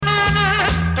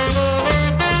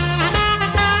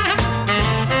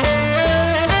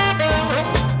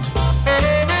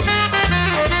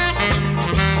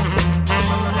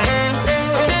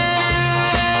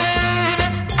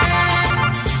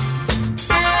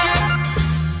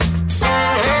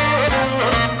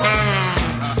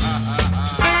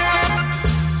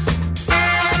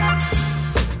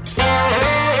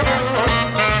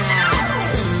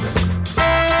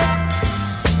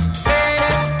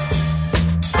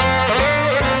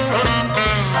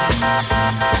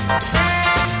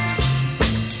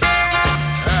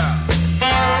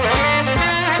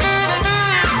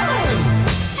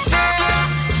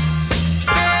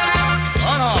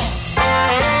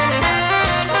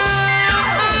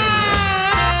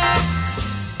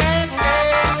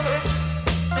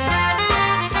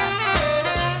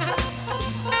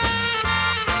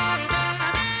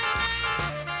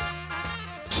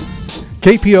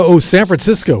KPOO San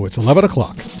Francisco, it's 11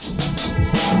 o'clock.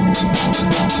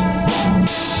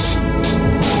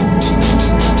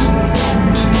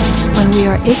 When we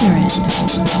are ignorant,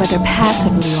 whether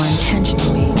passively or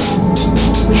intentionally,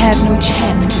 we have no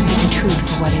chance to see the truth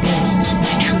for what it is.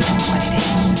 The truth for what it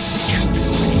is. The truth for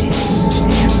what it is.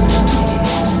 The truth for what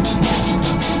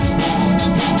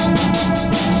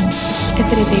it is. If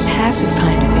it is a passive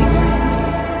kind of ignorance,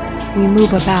 we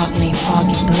move about in a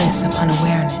foggy bliss of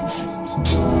unawareness.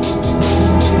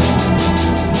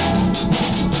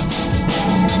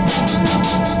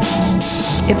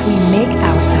 If we make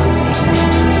ourselves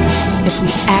ignorant, if we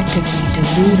actively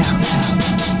delude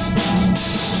ourselves,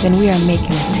 then we are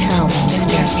making a terrible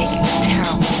mistake.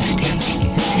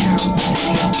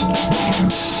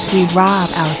 We rob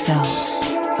ourselves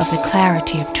of the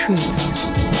clarity of truths.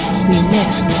 We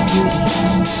miss the beauty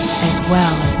as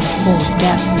well as the full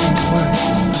depth and worth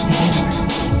of the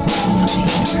universe.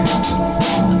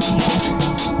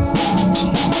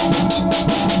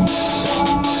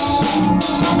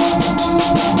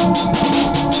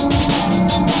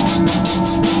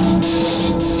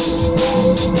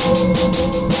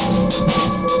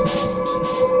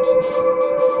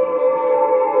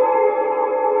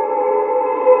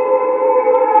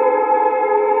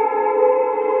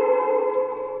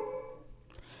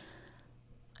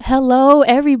 Hello,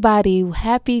 everybody.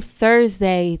 Happy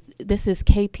Thursday. This is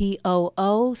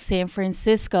KPOO San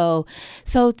Francisco.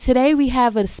 So today we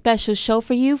have a special show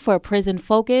for you for Prison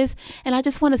Focus. And I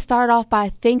just want to start off by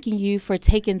thanking you for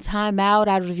taking time out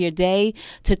of your day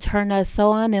to turn us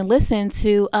on and listen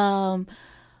to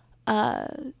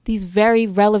these very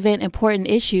relevant, important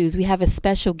issues. We have a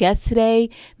special guest today,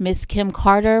 Miss Kim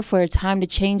Carter for Time to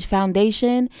Change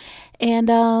Foundation. And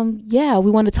we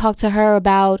want to talk to her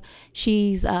about,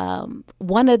 she's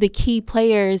one of the key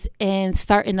players in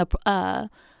starting an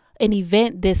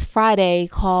event this Friday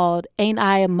called Ain't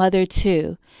I a Mother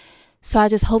Too? So I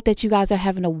just hope that you guys are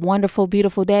having a wonderful,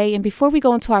 beautiful day. And before we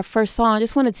go into our first song, I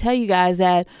just want to tell you guys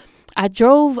that I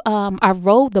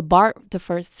rode the BART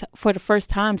for the first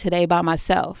time today by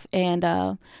myself. And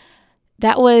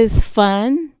that was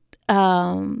fun.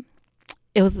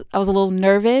 I was a little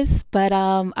nervous, but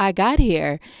I got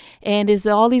here, and it's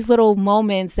all these little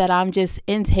moments that I'm just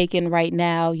intaking right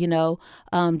now,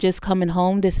 just coming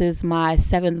home. This is my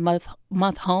 7th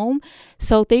month home.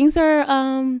 So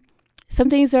some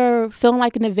things are feeling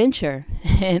like an adventure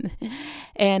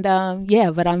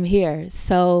but I'm here.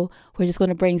 So we're just going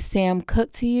to bring Sam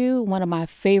Cooke to you, one of my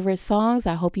favorite songs.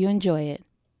 I hope you enjoy it.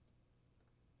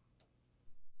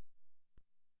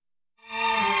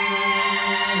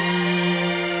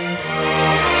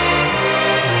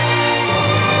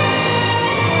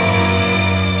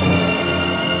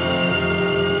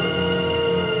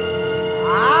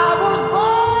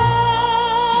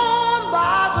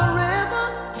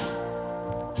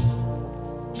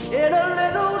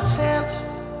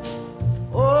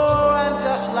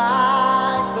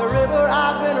 Like the river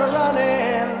I've been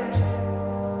running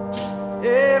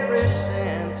ever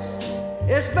since.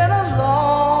 It's been a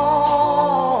long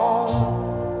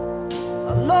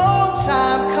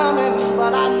time coming,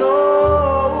 but I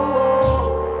know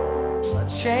a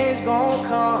change gonna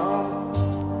come.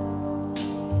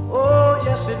 Oh,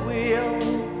 yes it will.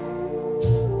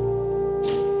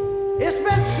 It's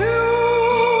been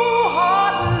too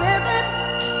hard living,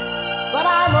 but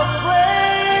I'm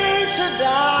afraid to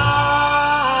die.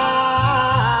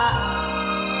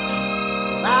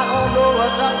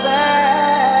 What's up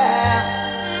there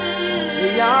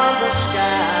beyond the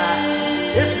sky?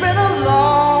 It's been a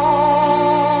long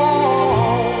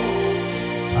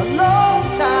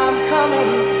time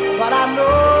coming, but I know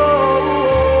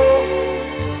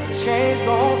a change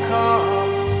gonna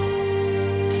come.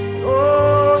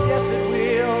 Oh, yes it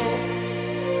will.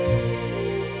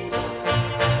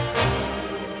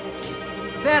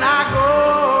 Then I go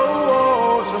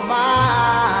to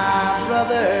my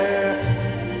brother,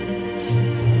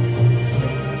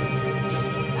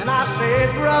 I said,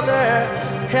 brother,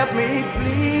 help me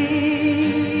please.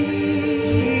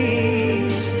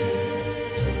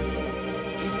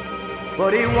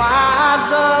 But he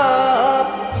winds up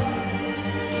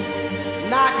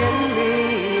knocking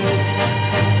me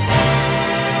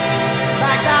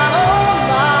back down on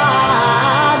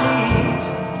my knees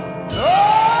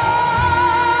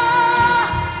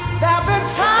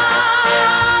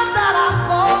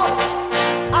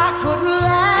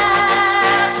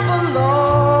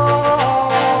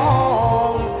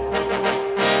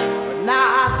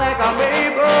I'm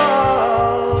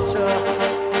able to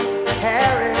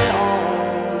carry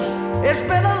on. It's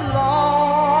been a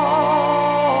long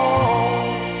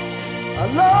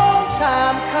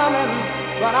time coming,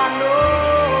 but I know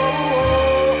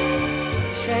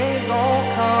change gon'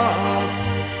 come.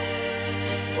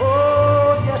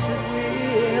 Oh, yes it will.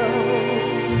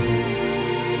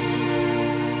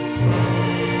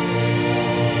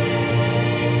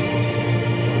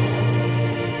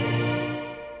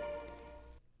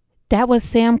 That was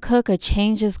Sam Cooke, A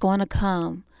Change Is Gonna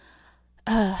Come.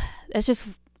 That's just,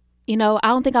 I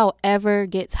don't think I'll ever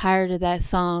get tired of that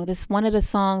song. This is one of the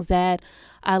songs that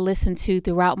I listen to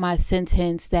throughout my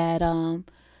sentence that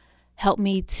helped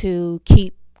me to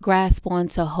keep grasp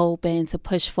onto hope and to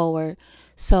push forward.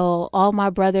 So all my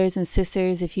brothers and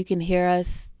sisters, if you can hear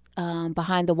us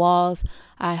behind the walls,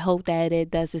 I hope that it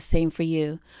does the same for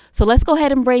you. So let's go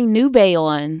ahead and bring Nube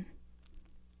on.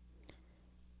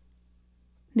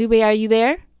 Nube, are you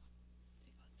there?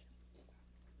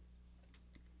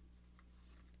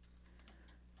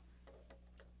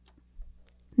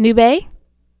 Nube?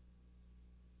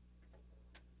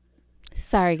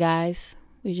 Sorry, guys.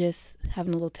 We're just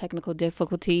having a little technical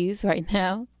difficulties right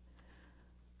now.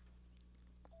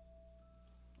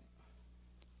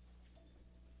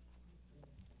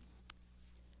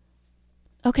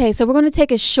 Okay, so we're going to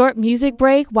take a short music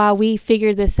break while we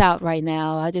figure this out right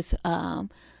now. I just...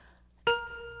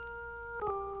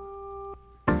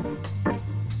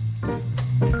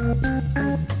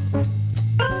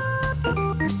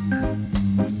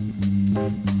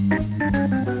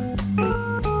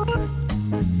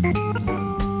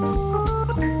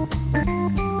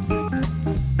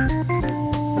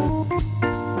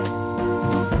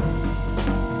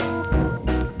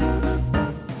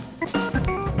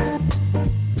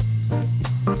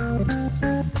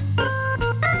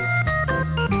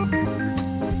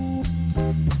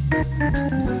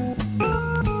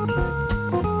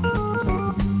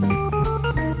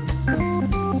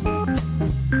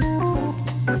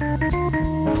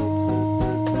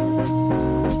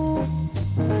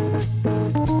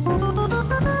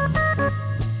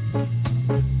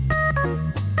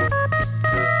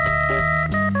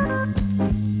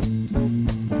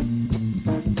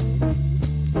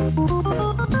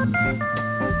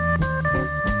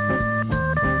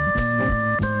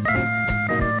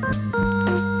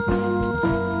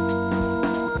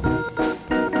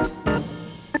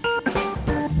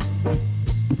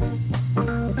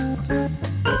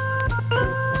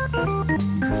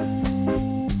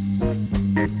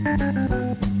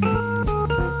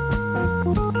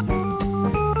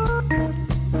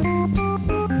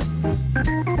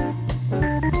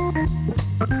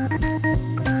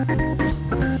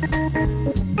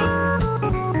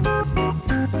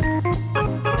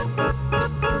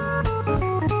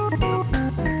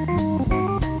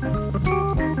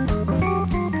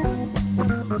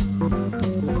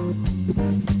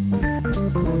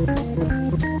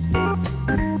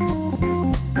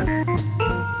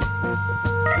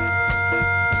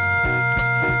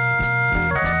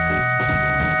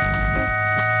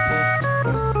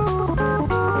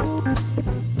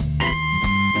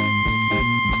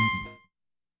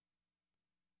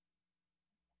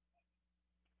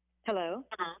 Hello.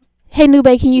 Hey, Nube,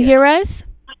 can you hear us?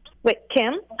 Wait,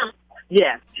 Kim?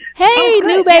 Yes. Hey, Oh,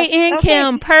 Nube yes. and Okay.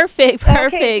 Kim. Perfect.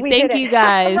 Okay, we Thank did you, it.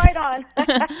 guys. Right on.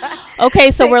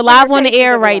 Okay, so Thanks we're for live your on the patience,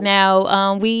 air right everyone.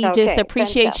 now. We just Okay,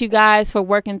 appreciate you fantastic. guys for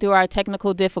working through our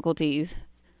technical difficulties.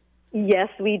 Yes,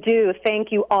 we do.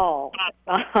 Thank you all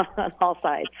on all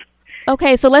sides.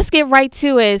 Okay, so let's get right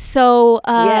to it. So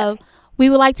Yes. we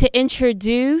would like to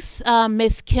introduce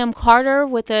Miss Kim Carter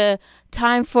with the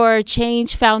Time for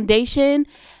Change Foundation.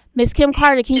 Miss Kim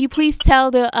Carter, can you please tell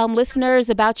the listeners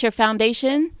about your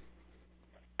foundation?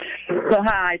 So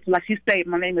hi, so like you say,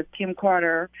 my name is Kim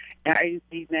Carter, and our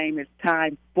agency's name is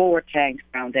Time for Change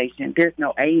Foundation. There's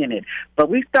no A in it. But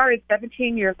we started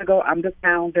 17 years ago. I'm the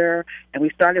founder, and we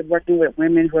started working with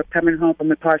women who are coming home from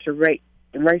incarceration,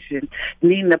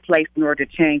 needing a place in order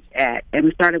to change at. And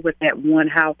we started with that one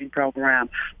housing program.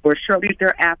 Where shortly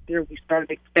thereafter, we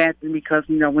started expanding because,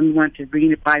 women wanted to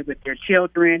reunify with their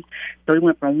children. So we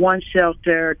went from one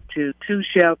shelter to 2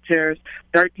 shelters,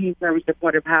 13 family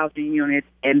supportive housing units.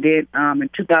 And then in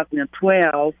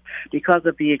 2012, because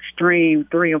of the extreme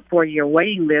 3 and 4 year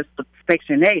waiting list of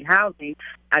Section 8 housing,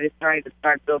 I decided to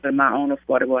start building my own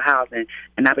affordable housing,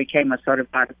 and I became a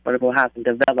certified affordable housing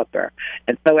developer.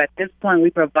 And so at this point, we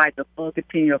provide the full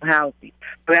continuum of housing.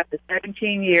 So after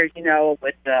 17 years,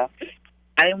 with the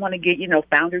I didn't want to get,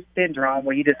 founder syndrome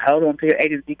where you just hold on to your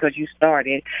agency because you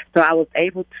started. So I was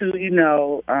able to,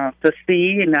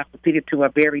 succeed, and I succeeded to a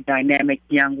very dynamic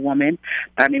young woman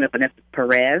by the name of Vanessa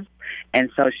Perez.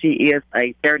 And so she is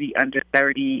a 30 under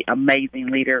 30 amazing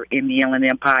leader in the Inland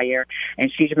Empire,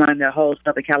 and she's running the whole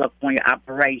Southern California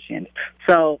operations.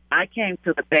 So I came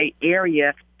to the Bay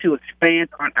Area to expand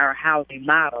on our housing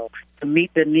model to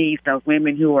meet the needs of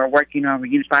women who are working on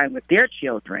reunifying with their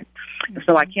children. Mm-hmm.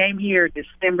 So I came here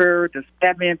December the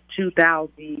 7th,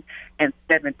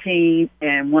 2017,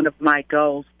 and one of my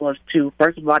goals was to,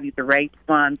 first of all, I need to raise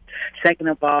funds. Second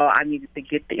of all, I needed to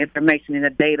get the information and the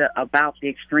data about the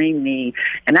extreme need.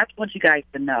 And I want you guys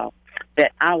to know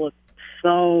that I was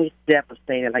so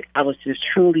devastated. Like, I was just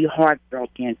truly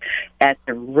heartbroken at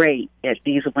the rate that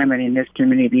these women in this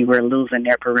community were losing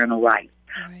their parental rights.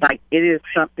 Right. Like, it is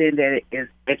something that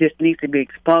it just needs to be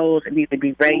exposed. It needs to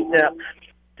be raised up.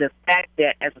 The fact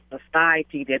that as a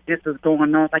society that this is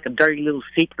going on, it's like a dirty little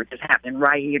secret that's happening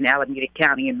right here in Alameda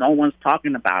County, and no one's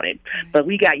talking about it. Right. But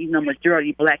we got,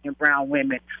 majority black and brown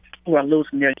women who are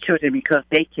losing their children because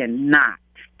they cannot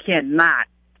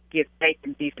get safe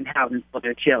and decent housing for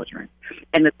their children.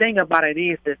 And the thing about it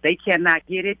is that they cannot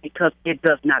get it because it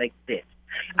does not exist.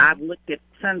 I've looked at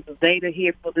tons of data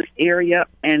here for this area,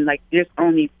 and there's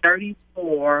only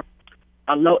 34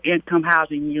 low-income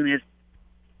housing units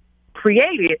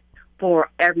created for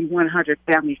every 100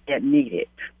 families that need it.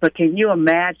 But can you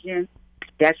imagine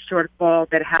that shortfall,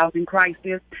 that housing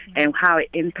crisis, and how it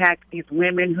impacts these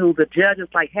women who the judge is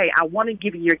like, hey, I want to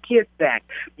give you your kids back.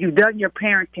 You've done your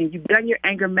parenting. You've done your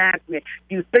anger management.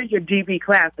 You've finished your DV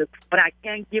classes, but I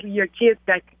can't give you your kids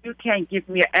back. You can't give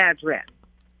me your address.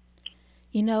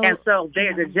 And so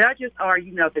the judges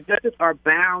are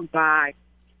bound by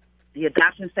the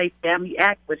Adoption Safe Family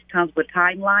Act, which comes with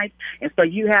timelines. And so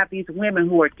you have these women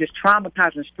who are just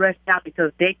traumatized and stressed out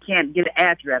because they can't get an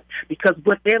address, because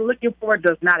what they're looking for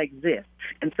does not exist.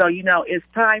 And so, it's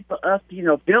time for us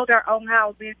to, build our own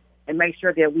housing and make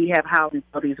sure that we have housing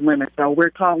for these women. So we're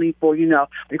calling for, we're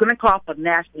going to call for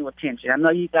national attention. I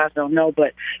know you guys don't know,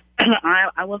 but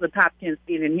I was a top 10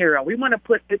 CNN hero. We want to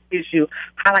put this issue,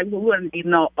 highlight we want to be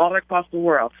known all across the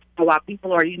world. So while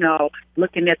people are,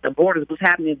 looking at the borders, what's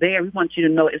happening there, we want you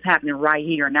to know it's happening right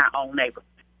here in our own neighborhood.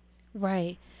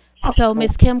 Right. So,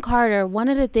 Ms. Kim Carter, one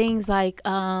of the things I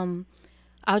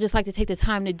would just like to take the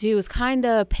time to do is kind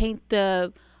of paint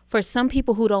for some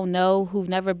people who don't know, who've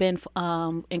never been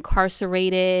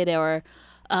incarcerated or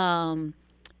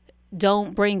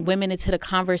don't bring women into the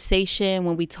conversation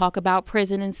when we talk about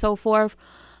prison and so forth.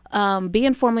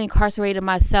 Being formerly incarcerated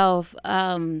myself,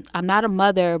 I'm not a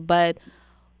mother, but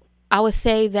I would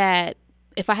say that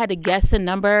if I had to guess a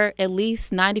number, at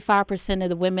least 95% of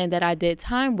the women that I did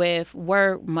time with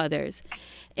were mothers.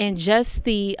 And just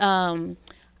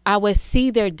I would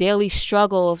see their daily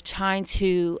struggle of trying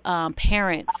to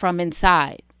parent from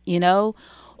inside,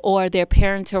 or their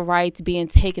parental rights being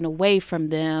taken away from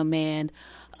them, and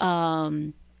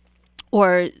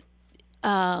or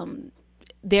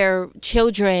their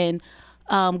children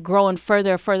growing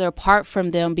further and further apart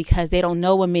from them because they don't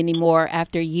know them anymore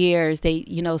after years. They,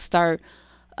 start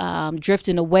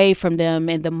drifting away from them,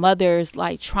 and the mothers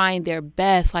trying their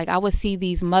best. I would see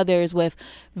these mothers with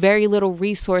very little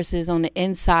resources on the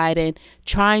inside and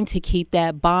trying to keep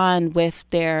that bond with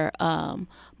their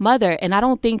mother. And I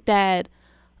don't think that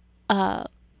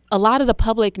a lot of the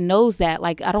public knows that.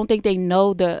 I don't think they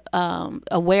know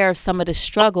aware of some of the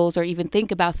struggles, or even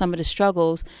think about some of the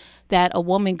struggles that a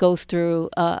woman goes through,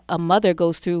 a mother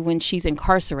goes through when she's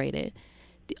incarcerated.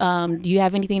 Do you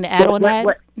have anything to add on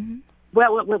that?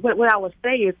 Well, what I would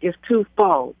say is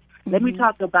twofold. Mm-hmm. Let me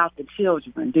talk about the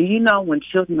children. Do you know when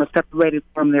children are separated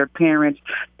from their parents,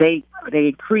 they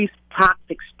increase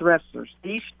toxic stressors?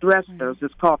 These stressors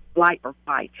is called flight or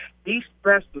fight. These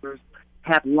stressors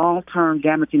have long-term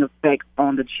damaging effects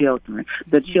on the children.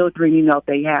 The children,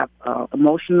 they have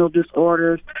emotional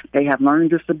disorders, they have learning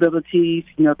disabilities,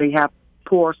 they have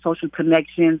poor social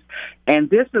connections. And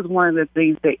this is one of the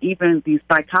things that even these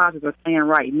psychologists are saying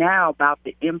right now about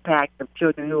the impact of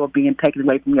children who are being taken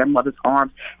away from their mother's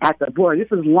arms at the border.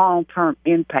 This is long-term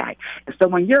impact. And so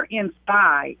when you're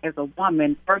inside as a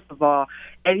woman, first of all,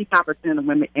 85% of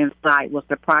women inside was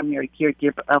the primary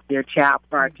caregiver of their child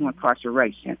prior to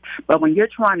incarceration. But when you're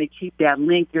trying to keep that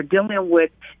link, you're dealing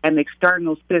with an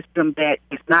external system that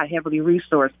is not heavily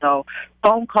resourced. So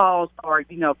phone calls are,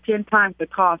 10 times the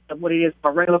cost of what it is for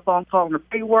a regular phone call in the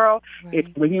free world. Right.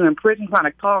 It's when you're in prison trying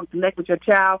to call and connect with your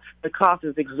child, the cost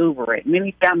is exuberant.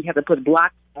 Many families have to put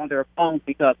blocks on their phones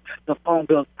because the phone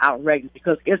bill is outrageous,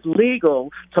 because it's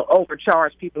legal to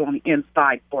overcharge people on the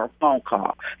inside for a phone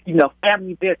call.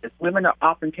 Family business. Women are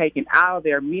often taken out of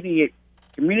their immediate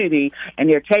community, and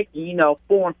they're taking,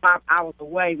 4 and 5 hours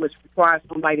away, which requires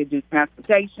somebody to do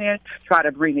transportation, try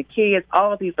to bring the kids.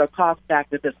 All of these are cost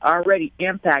factors that's already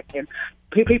impacting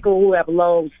people who have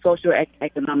low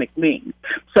socioeconomic means.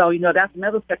 So, that's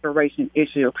another separation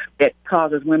issue that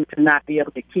causes women to not be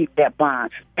able to keep that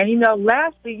bond. And,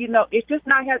 lastly, it's just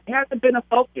hasn't been a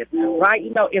focus, right?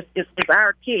 It's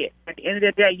our kids. At the end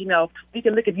of the day, we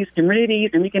can look at these communities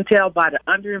and we can tell by the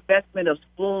underinvestment of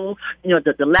schools,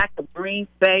 the lack of green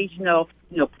space,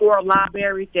 poor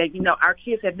libraries, that, our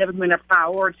kids have never been a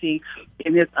priority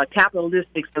in this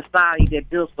capitalistic society that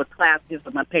builds with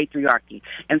classism and patriarchy.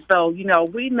 And so,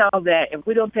 we know that if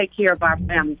we don't take care of our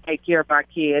families, take care of our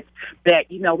kids, that,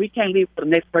 we can't leave for the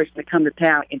next person to come to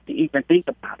town and to even think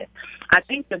about it. I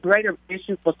think the greater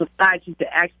issue for society to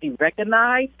actually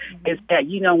recognize is that,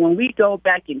 when we go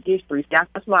back in history,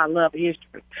 that's why I love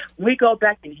history. When we go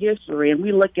back in history and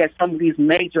we look at some of these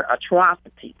major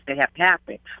atrocities that have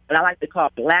happened, but I like to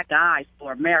call black eyes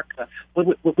for America,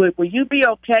 would you be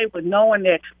okay with knowing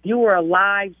that you were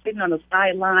alive, sitting on the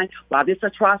sideline while this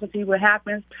atrocity would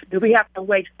happen? Do we have to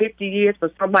wait 50 years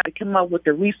for somebody to come up with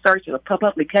the research or a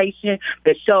publication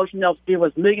that shows, there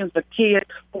was millions of kids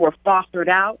who were fostered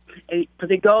out?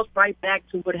 Because it goes right back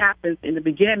to what happens in the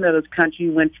beginning of this country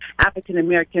when African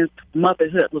Americans'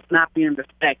 motherhood was not being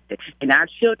respected, and our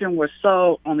children were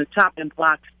sold on the chopping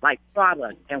block like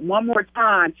products. And one more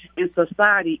time in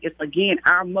society, it's again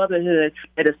our motherhood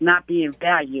that is not being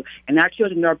valued, and our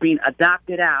children are being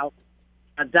adopted out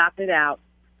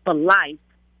for life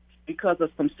because of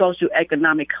some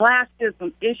socioeconomic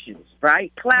classism issues,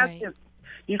 right? Classism. Right.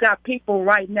 You got people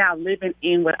right now living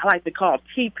in what I like to call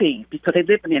teepees because they're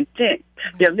living in tents.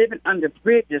 Right. They're living under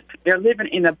bridges. They're living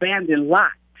in abandoned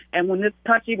lots. And when this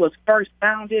country was first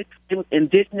founded, it was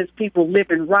indigenous people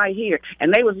living right here,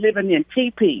 and they was living in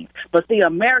teepees. But see,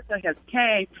 America has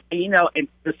came and, and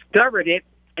discovered it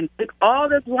and took all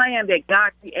this land that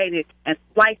God created and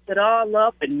sliced it all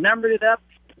up and numbered it up,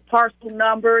 parcel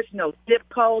numbers, zip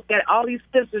codes, got all these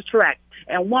census tracts.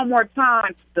 And one more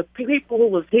time, the people who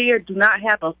was here do not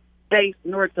have a space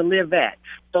in order to live at.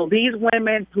 So these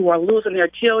women who are losing their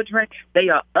children, they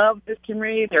are of this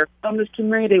community, they're from this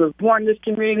community, they were born in this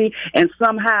community, and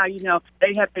somehow,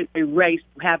 they have been erased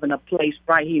from having a place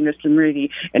right here in this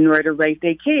community in order to raise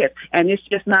their kids. And it's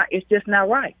just not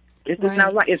right. It's just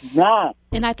not right. It's wrong.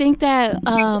 And I think that,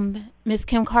 Ms.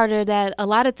 Kim Carter, that a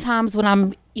lot of times when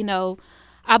I'm,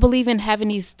 I believe in having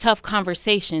these tough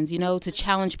conversations, to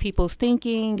challenge people's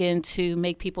thinking and to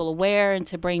make people aware and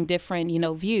to bring different,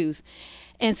 views.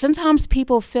 And sometimes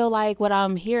people feel like what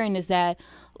I'm hearing is that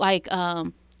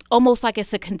almost like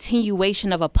it's a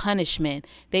continuation of a punishment.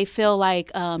 They feel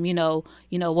like,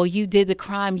 well, you did the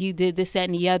crime, you did this, that,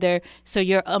 and the other. So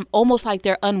you're almost like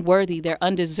they're unworthy, they're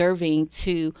undeserving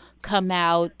to come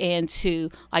out and to,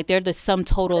 like, they're the sum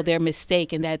total of their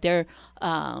mistake, and that they're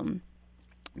almost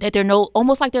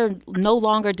like they're no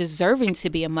longer deserving to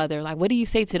be a mother. Like, what do you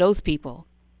say to those people?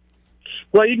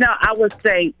 Well, I would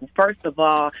say, first of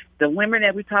all, the women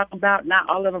that we talk about, not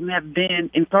all of them have been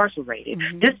incarcerated.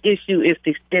 Mm-hmm. This issue is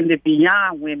extended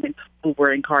beyond women who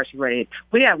were incarcerated.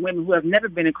 We have women who have never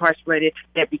been incarcerated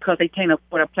that because they can't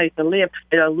afford a place to live,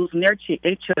 they are losing their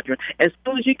children. As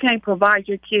soon as you can't provide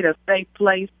your kid a safe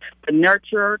place to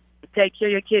nurture, to take care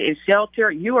of your kid in shelter,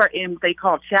 you are in what they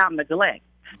call child neglect.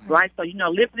 Right? So,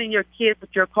 living in your kids with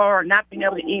your car, not being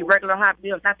able to eat regular hot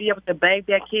meals, not being able to bathe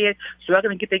that kid,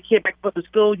 struggling to get their kid back to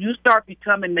school, you start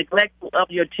becoming neglectful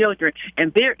of your children,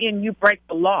 and therein you break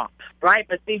the law, right?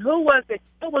 But see, who was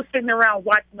sitting around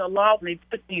watching the law when they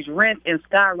put these rents and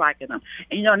skyrocketing them?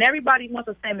 And, and everybody wants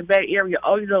to stay in the Bay Area,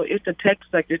 it's the tech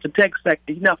sector,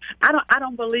 I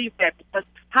don't believe that, because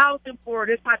housing for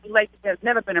this population has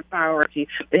never been a priority.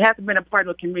 It hasn't been a part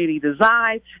of community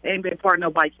design. It ain't been part of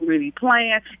nobody's community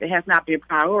plan. It has not been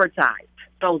prioritized.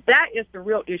 So that is the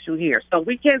real issue here. So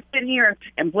we can't sit here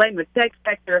and blame the tech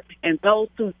sector and those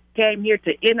who came here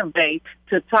to innovate,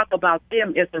 to talk about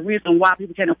them as the reason why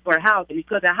people can't afford housing,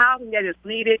 because the housing that is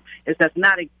needed does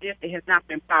not exist. It has not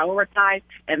been prioritized.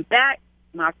 And that,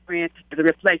 my friend, is a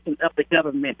reflection of the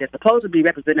government that's supposed to be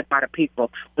represented by the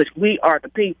people, which we are the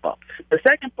people. The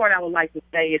second part I would like to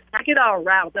say is I get all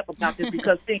riled up about this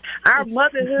because, see, our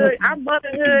motherhood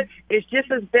is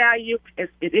just as valued as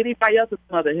anybody else's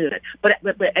motherhood. But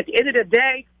at the end of the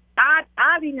day, I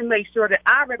need to make sure that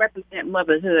I represent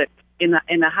motherhood in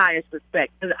the highest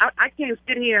respect. 'Cause I can't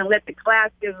sit here and let the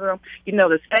classism,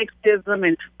 the sexism,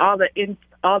 and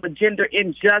all the gender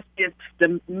injustice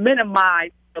to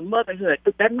minimize the motherhood.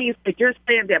 That means that you're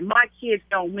saying that my kids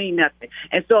don't mean nothing.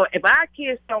 And so if our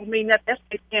kids don't mean nothing, that's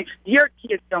saying your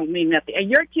kids don't mean nothing. And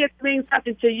your kids mean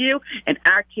something to you, and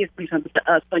our kids mean something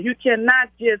to us. So you cannot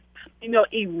just,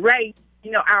 erase,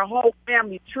 our whole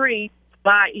family tree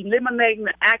by eliminating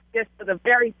the access to the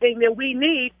very thing that we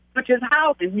need, which is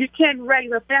housing. You can't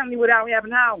raise a family without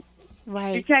having housing.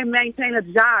 Right. You can't maintain a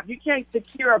job. You can't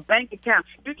secure a bank account.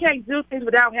 You can't do things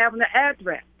without having an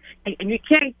address. And you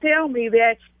can't tell me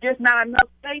that there's not enough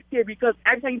space here, because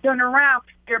every time you turn around,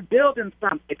 they're building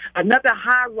something, another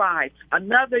high rise,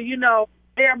 another,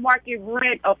 fair market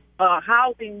rent of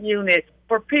housing unit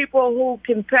for people who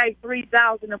can pay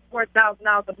 $3,000 and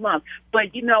 $4,000 a month.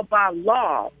 But, by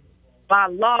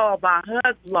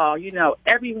HUD's law,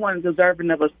 everyone's deserving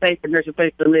of a safe and nurturing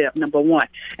place to live, number one.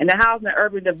 And the Housing and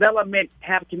Urban Development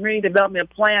have community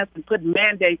development plans and put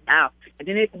mandates out. And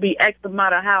there needs to be X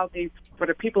amount of housing for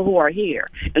the people who are here.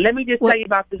 And let me just tell you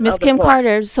about this Ms. other Kim part.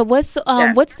 Carter, so what's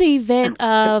the event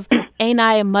of Ain't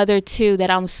I a Mother Too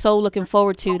that I'm so looking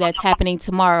forward to that's happening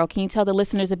tomorrow? Can you tell the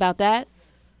listeners about that?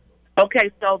 Okay,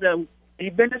 so the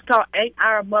event is called Ain't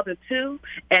Our Mother Too,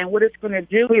 and what it's going to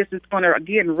do is it's going to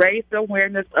again raise the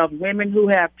awareness of women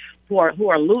who are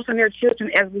losing their children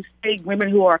as we speak, women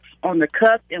who are on the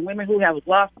cusp, and women who have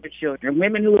lost their children,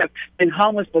 women who have been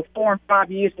homeless for 4 and 5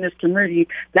 years in this community,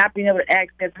 not being able to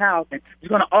access housing. It's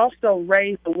going to also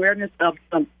raise awareness of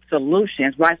some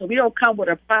solutions, right? So we don't come with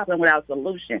a problem without a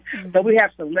solution. Mm-hmm. So we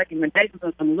have some recommendations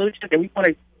and solutions that we want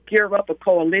to gear up a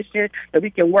coalition that we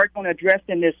can work on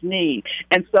addressing this need.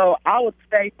 And so I would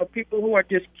say for people who are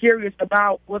just curious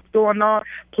about what's going on,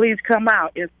 please come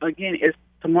out. It's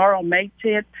tomorrow, May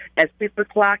 10th at 6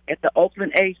 o'clock at the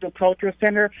Oakland Asian Cultural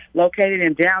Center located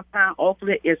in downtown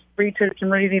Oakland. It's free to the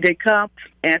community to come.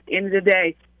 And at the end of the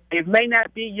day, it may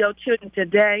not be your children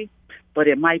today, but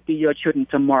it might be your children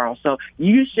tomorrow. So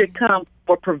you should come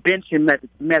for prevention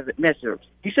measures.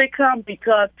 You should come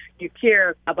because you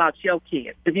care about your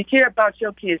kids. If you care about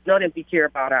your kids, know that we care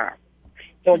about ours.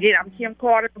 So again, I'm Kim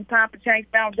Carter from Time for Change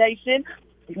Foundation.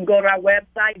 You can go to our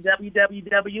website,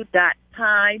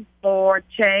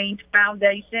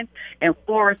 www.timeforchangefoundation, and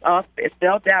for us, it's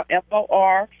spelled out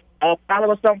FOR.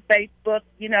 Follow us on Facebook,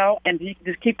 and you can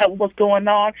just keep up with what's going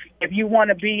on. If you want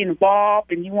to be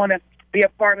involved and you want to be a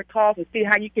part of the cause and see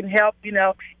how you can help,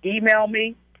 email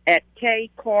me at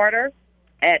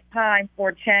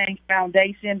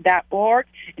kcarter@timeforchangefoundation.org.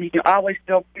 And you can always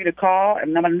feel free to call.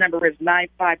 And the number is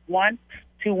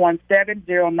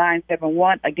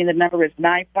 951-217-0971. Again, the number is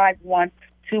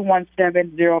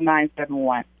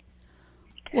 951-217-0971.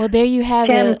 Well, there you have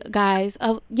it, guys.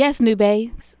 Oh, yes,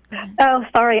 Nube. Oh,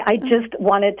 sorry. I just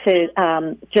wanted to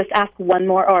just ask one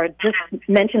more, or just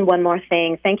mention one more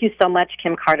thing. Thank you so much,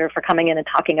 Kim Carter, for coming in and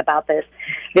talking about this.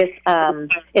 This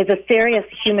is a serious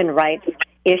human rights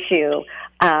issue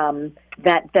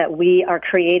that we are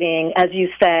creating. As you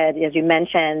said, as you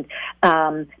mentioned,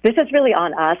 this is really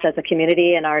on us as a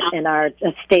community in our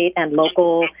state and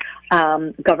local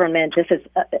government. This is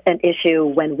an issue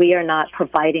when we are not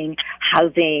providing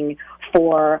housing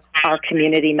for our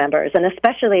community members, and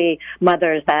especially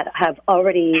mothers that have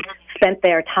already spent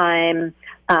their time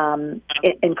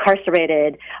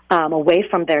incarcerated, away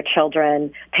from their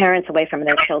children, parents away from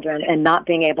their children, and not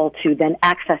being able to then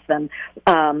access them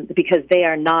because they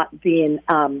are not being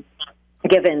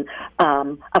given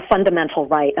a fundamental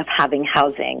right of having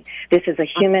housing. This is a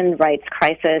human rights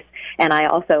crisis, and I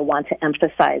also want to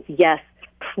emphasize, yes,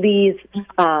 please,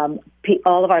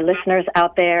 all of our listeners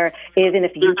out there, even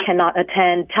if you cannot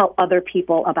attend, tell other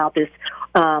people about this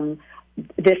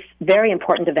this very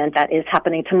important event that is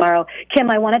happening tomorrow.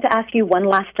 Kim, I wanted to ask you one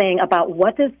last thing about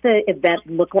what does the event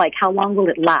look like? How long will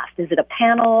it last? Is it a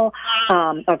panel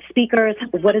of speakers?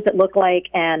 What does it look like,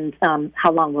 and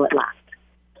how long will it last?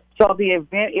 So the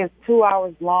event is 2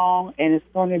 hours long, and it's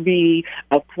going to be,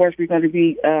 of course, we're going to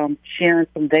be sharing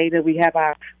some data. We have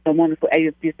some wonderful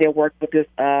agencies that work with us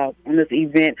on this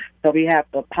event. So we have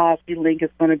the policy link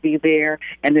is going to be there,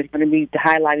 and there's going to be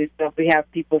highlighted stuff. We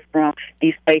have people from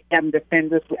East State Family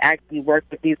Defenders who actually work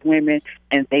with these women,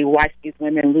 and they watch these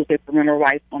women lose their parental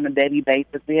rights on a daily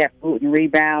basis. We have Food and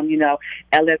Rebound.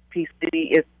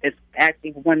 LSPC is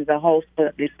actually one of the hosts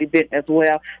of this event as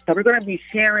well. So we're going to be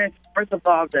sharing, first of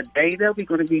all, the data. We're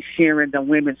going to be sharing the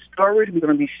women's stories. We're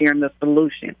going to be sharing the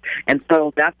solutions. And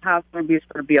so that's how it's going to be. It's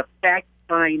going to be a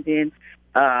fact-finding,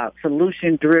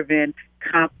 solution-driven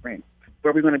conference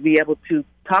where we're going to be able to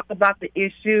talk about the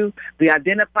issue, we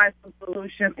identify some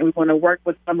solutions, and we want to work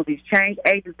with some of these change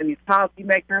agents and these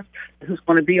policymakers who's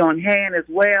going to be on hand as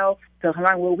well to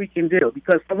learn what we can do.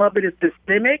 Because some of it is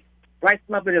systemic, right?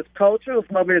 Some of it is cultural,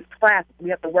 some of it is classic. We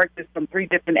have to work this from three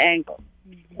different angles.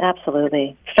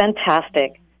 Absolutely.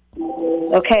 Fantastic.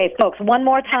 Okay, folks, one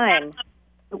more time.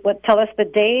 Tell us the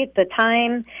date, the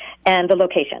time, and the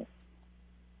location.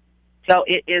 So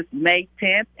it is May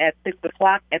 10th at 6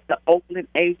 o'clock at the Oakland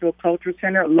Asian Culture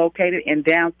Center located in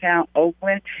downtown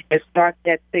Oakland. It starts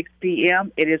at 6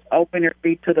 p.m. It is open and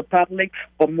free to the public.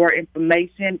 For more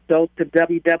information, go to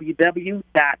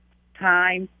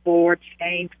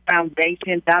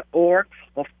www.timeforchangefoundation.org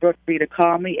or feel free to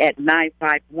call me at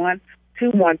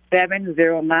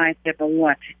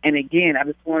 951-217-0971. And again, I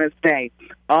just want to say,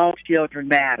 all children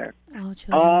matter.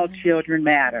 All children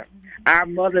matter. Our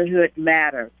motherhood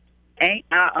matters. Ain't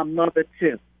I a mother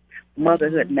too?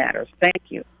 Motherhood matters. Thank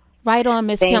you. Right on,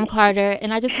 Miss Kim Carter.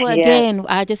 And I just want, again,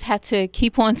 I just have to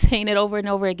keep on saying it over and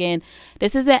over again.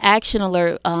 This is an action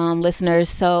alert, listeners.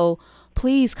 So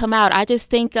please come out. I just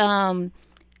think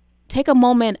take a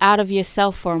moment out of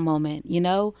yourself for a moment, you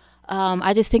know.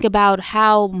 I just think about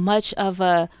how much of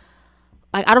I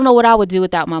don't know what I would do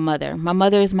without my mother. My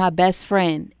mother is my best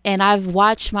friend. And I've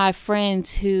watched my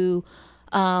friends who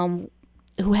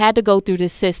had to go through the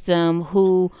system,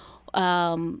 who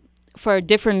for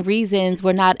different reasons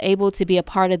were not able to be a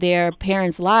part of their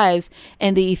parents' lives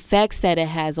and the effects that it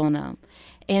has on them.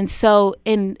 And so,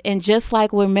 and just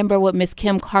like remember what Miss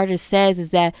Kim Carter says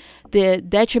is that the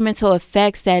detrimental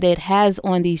effects that it has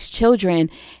on these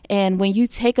children, and when you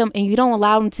take them and you don't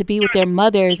allow them to be with their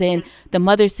mothers and the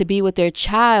mothers to be with their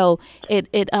child, it's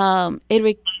just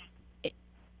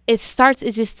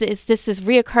this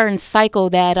reoccurring cycle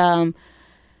that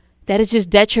is just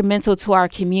detrimental to our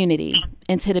community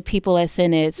and to the people that's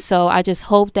in it. So I just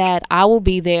hope that I will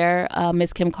be there,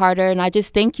 Ms. Kim Carter. And I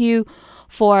just thank you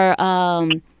for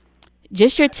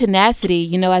just your tenacity,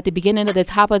 you know, at the beginning of the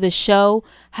top of the show,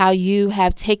 how you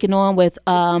have taken on with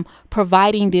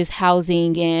providing this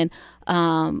housing and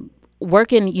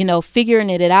working, you know, figuring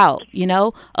it out. You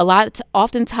know,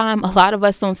 oftentimes a lot of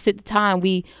us don't sit the time.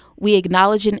 We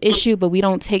acknowledge an issue, but we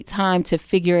don't take time to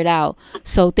figure it out.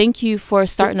 So thank you for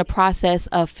starting the process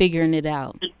of figuring it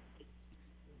out.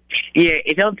 Yeah,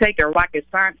 it don't take a rocket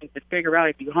scientist to figure out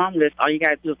if you're homeless. All you got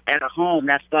to do is at a home.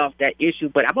 That solves that issue.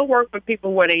 But I'm going to work with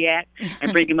people where they at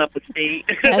and bring them up to speed.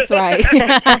 That's right.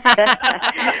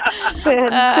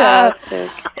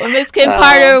 Ms. Kim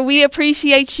Carter, we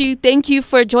appreciate you. Thank you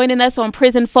for joining us on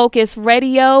Prison Focus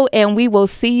Radio, and we will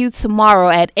see you tomorrow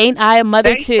at Ain't I a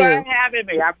Mother Too. Thanks for having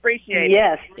me. I appreciate it.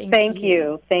 Yes, thank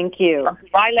you. Thank you.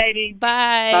 Bye, ladies.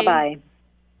 Bye. Bye-bye.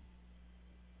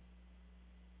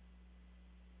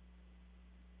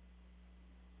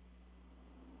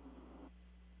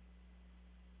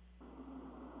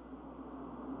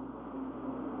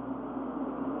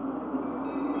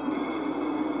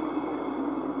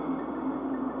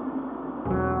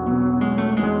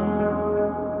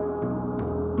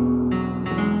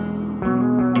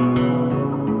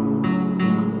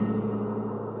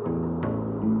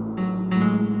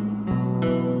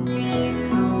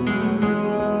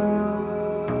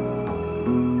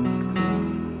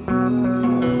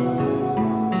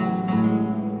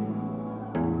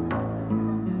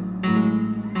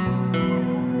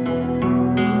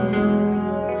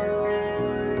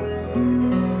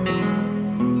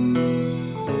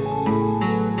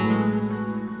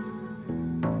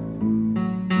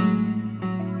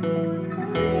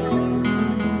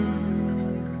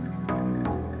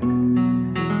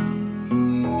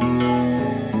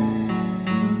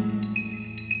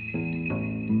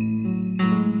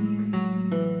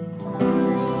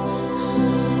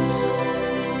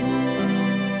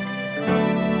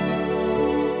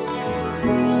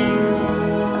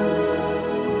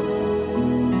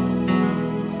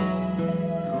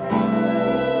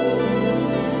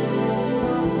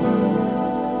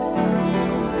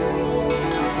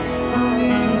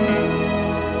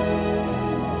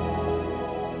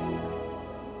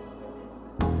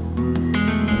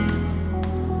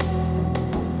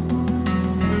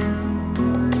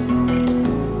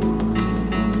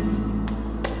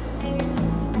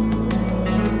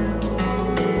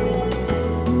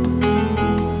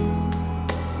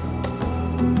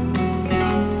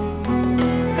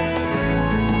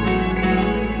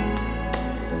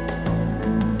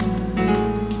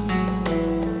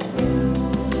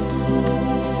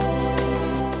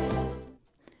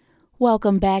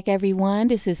 Welcome back, everyone.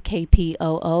 This is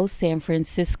KPOO San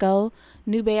Francisco.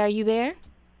 Nube, are you there?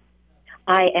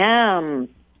 I am.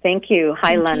 Thank you.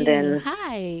 Hi, Thank London. you.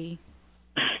 Hi.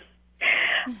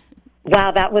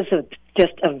 Wow, that was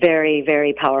just a very,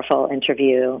 very powerful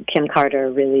interview. Kim Carter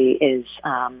really is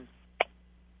a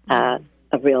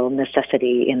real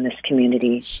necessity in this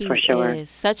community, for sure. She is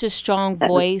such a strong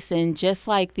voice, and just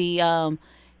like the,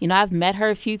 I've met her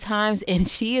a few times, and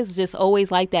she is just always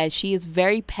like that. She is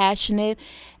very passionate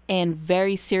and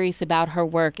very serious about her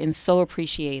work, and so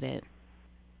appreciated.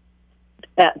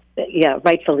 Yeah,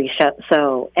 rightfully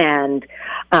so. And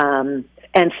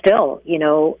still,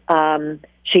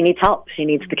 she needs help. She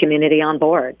needs the community on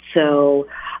board. So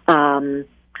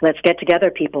let's get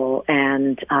together, people,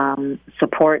 and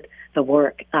support the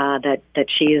work that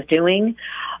she is doing.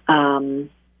 And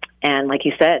like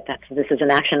you said, this is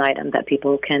an action item that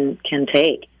people can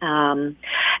take.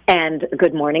 And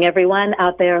good morning, everyone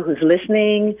out there who's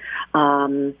listening.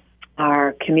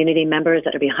 Our community members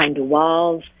that are behind the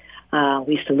walls,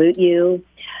 we salute you.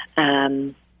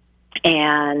 And,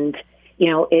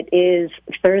 it is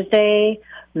Thursday,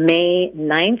 May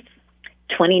 9th,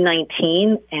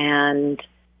 2019, and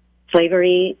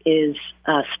slavery is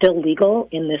still legal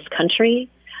in this country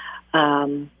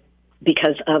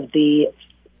because of the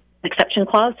exception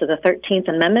clause to the 13th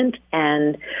Amendment.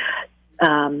 And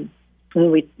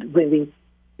when we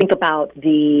think about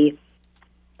the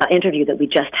interview that we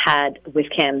just had with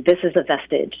Kim, this is a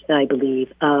vestige, I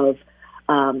believe, of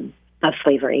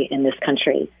slavery in this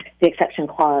country. The exception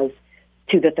clause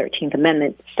to the 13th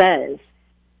Amendment says,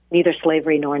 neither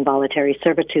slavery nor involuntary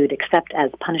servitude, except as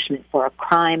punishment for a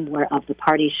crime whereof the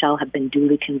party shall have been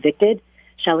duly convicted,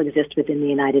 shall exist within the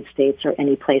United States or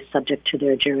any place subject to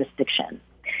their jurisdiction.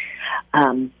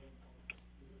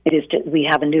 We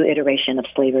have a new iteration of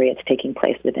slavery. It's taking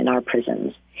place within our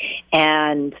prisons.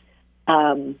 And,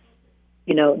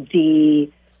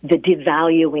 the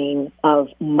devaluing of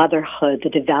motherhood, the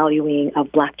devaluing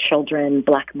of Black children,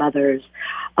 Black mothers,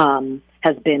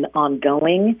 has been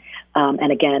ongoing.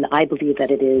 And again, I believe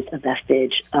that it is a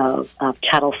vestige of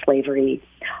chattel slavery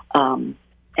and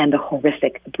the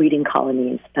horrific breeding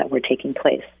colonies that were taking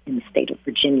place in the state of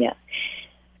Virginia.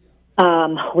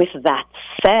 With that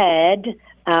said,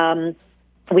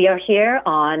 we are here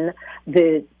on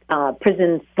the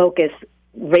Prison Focus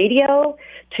Radio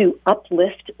to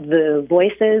uplift the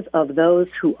voices of those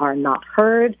who are not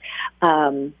heard.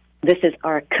 This is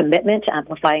our commitment to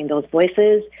amplifying those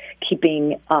voices,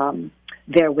 keeping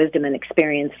their wisdom and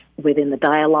experience within the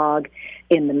dialogue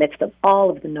in the midst of all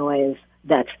of the noise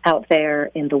that's out there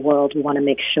in the world. We want to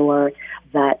make sure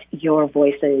that your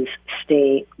voices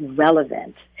stay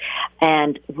relevant.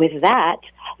 And with that,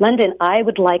 London, I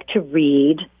would like to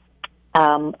read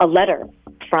a letter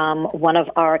from one of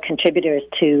our contributors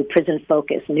to Prison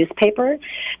Focus newspaper.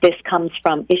 This comes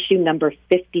from issue number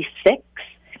 56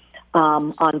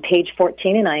 on page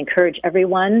 14, and I encourage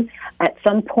everyone at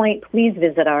some point, please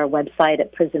visit our website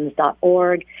at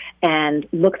prisons.org and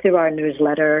look through our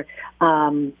newsletter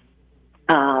and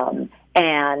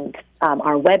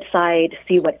our website,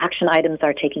 see what action items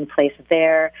are taking place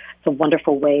there. It's a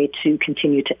wonderful way to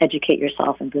continue to educate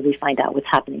yourself and really find out what's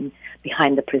happening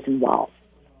behind the prison walls.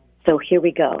 So here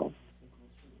we go.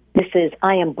 This is,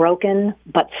 I am broken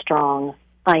but strong.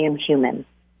 I am human.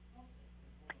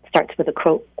 Starts with a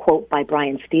quote by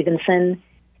Brian Stevenson.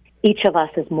 Each of us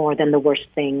is more than the worst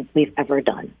thing we've ever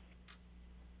done.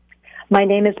 My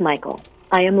name is Michael.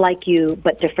 I am like you,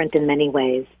 but different in many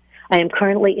ways. I am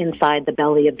currently inside the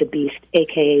belly of the beast,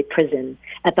 a.k.a. prison,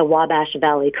 at the Wabash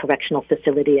Valley Correctional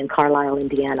Facility in Carlisle,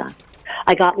 Indiana.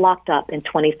 I got locked up in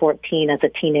 2014 as a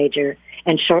teenager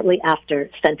and shortly after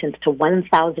sentenced to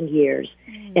 1,000 years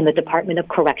in the Department of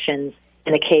Corrections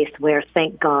in a case where,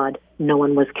 thank God, no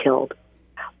one was killed.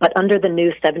 But under the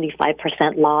new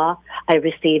 75% law, I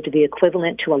received the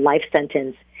equivalent to a life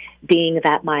sentence, being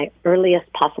that my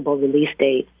earliest possible release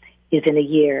date is in a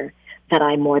year that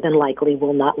I more than likely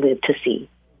will not live to see.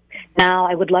 Now,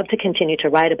 I would love to continue to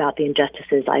write about the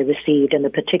injustices I received and the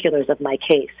particulars of my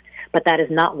case, but that is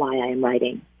not why I am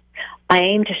writing. I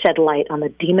aim to shed light on the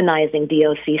demonizing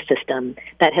DOC system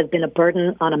that has been a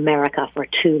burden on America for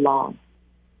too long.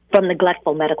 From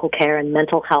neglectful medical care and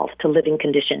mental health to living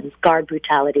conditions, guard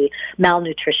brutality,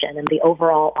 malnutrition, and the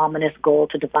overall ominous goal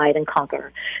to divide and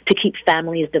conquer, to keep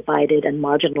families divided and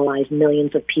marginalize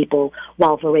millions of people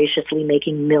while voraciously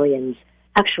making millions,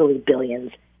 actually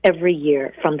billions, every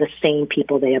year from the same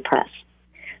people they oppress.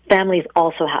 Families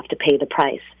also have to pay the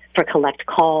price for collect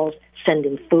calls,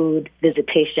 sending food,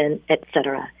 visitation,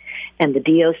 etc. And the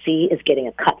DOC is getting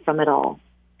a cut from it all.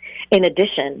 In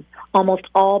addition, almost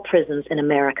all prisons in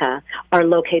America are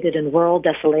located in rural,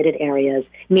 desolated areas,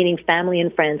 meaning family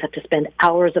and friends have to spend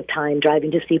hours of time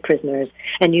driving to see prisoners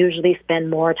and usually spend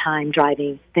more time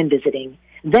driving than visiting,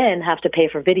 then have to pay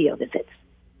for video visits.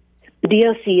 The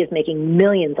DOC is making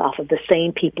millions off of the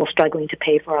same people struggling to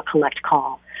pay for a collect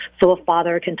call, so a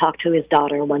father can talk to his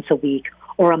daughter once a week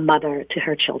or a mother to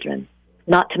her children,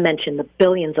 not to mention the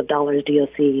billions of dollars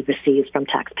DOC receives from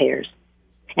taxpayers.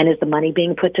 And is the money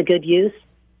being put to good use?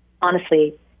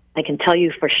 Honestly, I can tell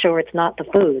you for sure it's not the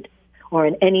food or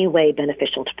in any way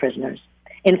beneficial to prisoners.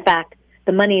 In fact,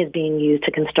 the money is being used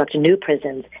to construct new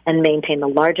prisons and maintain the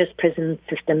largest prison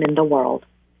system in the world.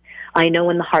 I know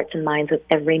in the hearts and minds of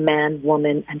every man,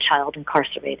 woman, and child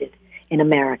incarcerated in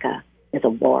America is a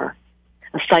war,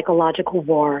 a psychological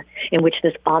war in which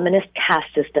this ominous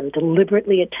caste system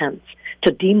deliberately attempts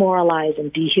to demoralize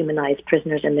and dehumanize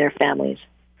prisoners and their families,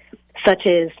 such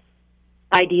as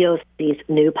IDOC's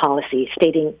new policy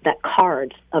stating that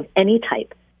cards of any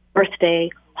type, birthday,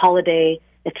 holiday,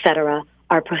 etc.,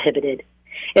 are prohibited.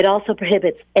 It also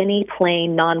prohibits any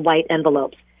plain, non-white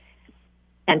envelopes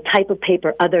and type of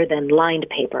paper other than lined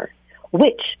paper,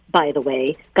 which, by the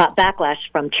way, got backlash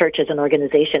from churches and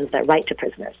organizations that write to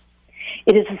prisoners.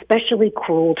 It is especially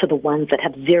cruel to the ones that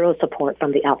have zero support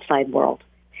from the outside world.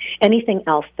 Anything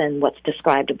else than what's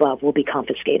described above will be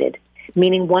confiscated,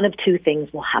 meaning one of two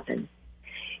things will happen.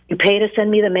 You pay to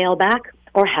send me the mail back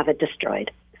or have it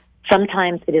destroyed.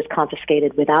 Sometimes it is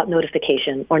confiscated without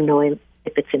notification or knowing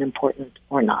if it's important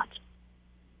or not.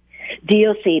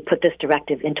 DOC put this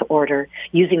directive into order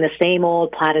using the same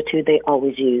old platitude they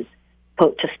always use,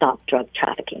 quote, to stop drug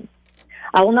trafficking.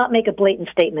 I will not make a blatant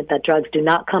statement that drugs do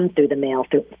not come through the mail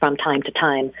from time to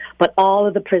time, but all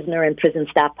of the prisoner and prison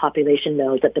staff population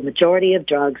knows that the majority of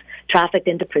drugs trafficked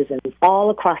into prisons all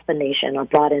across the nation are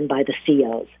brought in by the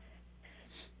COs.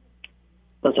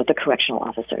 Those are the correctional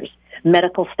officers,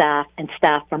 medical staff, and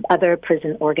staff from other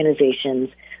prison organizations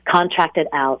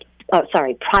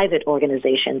private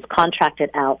organizations contracted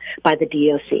out by the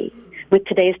DOC. With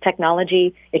today's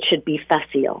technology, it should be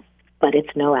facile, but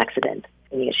it's no accident.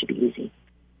 I mean, it should be easy.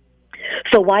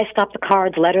 So why stop the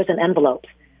cards, letters, and envelopes?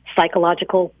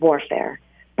 Psychological warfare.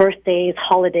 Birthdays,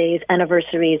 holidays,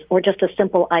 anniversaries, or just a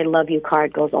simple I love you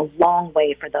card goes a long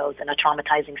way for those in a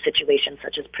traumatizing situation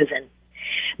such as prison.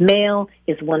 Mail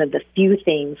is one of the few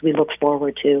things we look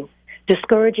forward to.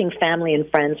 Discouraging family and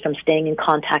friends from staying in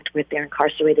contact with their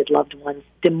incarcerated loved ones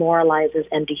demoralizes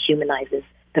and dehumanizes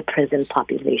the prison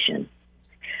population.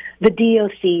 The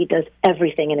DOC does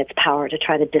everything in its power to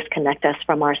try to disconnect us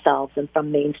from ourselves and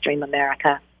from mainstream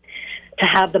America, to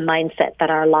have the mindset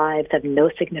that our lives have no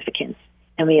significance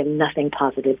and we have nothing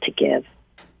positive to give.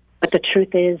 But the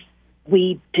truth is,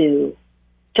 we do.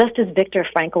 Just as Viktor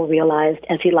Frankl realized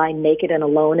as he lay naked and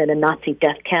alone in a Nazi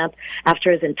death camp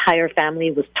after his entire family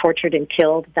was tortured and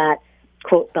killed that,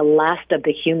 quote, the last of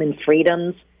the human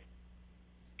freedoms,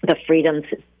 the freedoms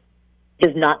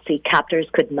his Nazi captors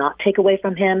could not take away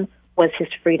from him, was his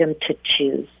freedom to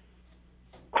choose.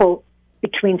 Quote,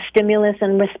 between stimulus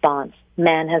and response,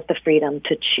 man has the freedom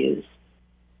to choose.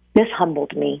 This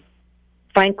humbled me.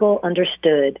 Frankl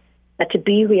understood that to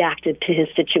be reactive to his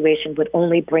situation would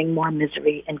only bring more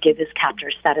misery and give his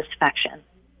captors satisfaction.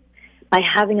 By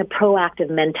having a proactive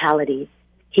mentality,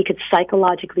 he could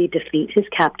psychologically defeat his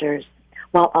captors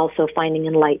while also finding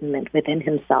enlightenment within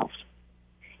himself.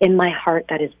 In my heart,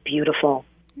 that is beautiful.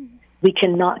 We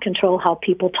cannot control how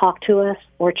people talk to us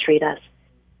or treat us,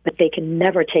 but they can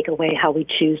never take away how we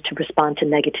choose to respond to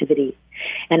negativity.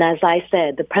 And as I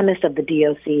said, the premise of the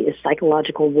DOC is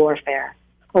psychological warfare,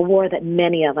 a war that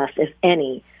many of us, if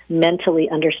any, mentally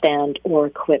understand or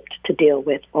equipped to deal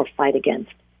with or fight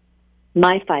against.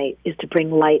 My fight is to bring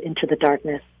light into the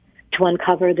darkness, to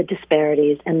uncover the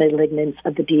disparities and malignance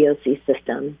of the DOC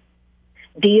system.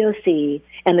 DOC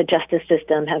and the justice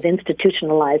system have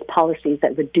institutionalized policies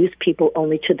that reduce people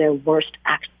only to their worst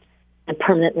acts and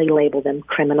permanently label them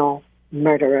criminal,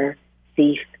 murderer,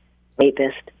 thief,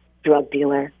 rapist, drug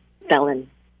dealer, felon.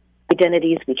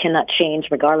 Identities we cannot change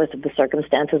regardless of the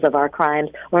circumstances of our crimes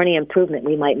or any improvement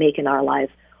we might make in our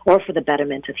lives or for the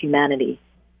betterment of humanity.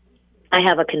 I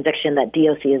have a conviction that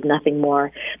DOC is nothing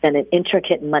more than an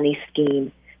intricate money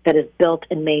scheme that is built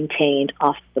and maintained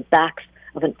off the backs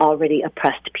of an already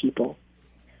oppressed people.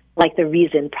 Like the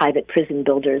reason private prison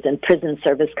builders and prison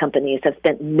service companies have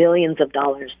spent millions of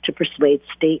dollars to persuade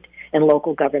state and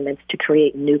local governments to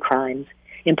create new crimes,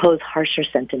 impose harsher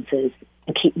sentences,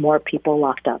 and keep more people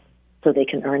locked up so they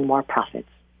can earn more profits.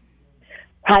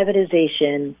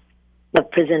 Privatization of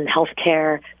prison health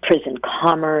care, prison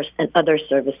commerce, and other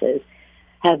services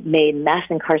have made mass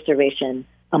incarceration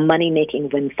a money-making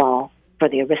windfall for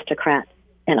the aristocrat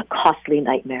and a costly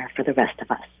nightmare for the rest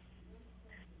of us.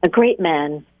 A great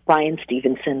man, Bryan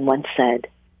Stevenson, once said,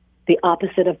 the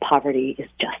opposite of poverty is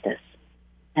justice,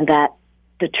 and that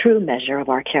the true measure of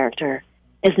our character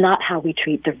is not how we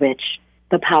treat the rich,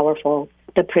 the powerful,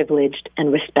 the privileged,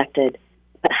 and respected,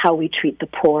 but how we treat the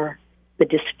poor, the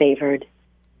disfavored,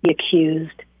 the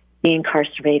accused, the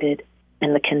incarcerated,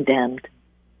 and the condemned.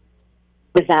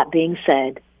 With that being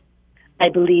said, I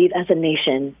believe as a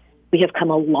nation we have come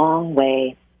a long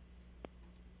way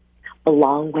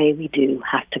we do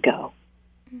have to go.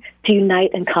 To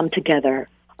unite and come together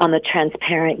on the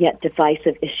transparent yet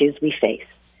divisive issues we face,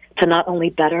 to not only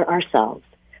better ourselves,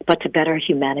 but to better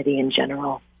humanity in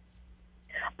general.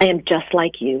 I am just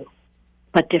like you,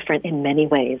 but different in many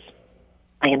ways.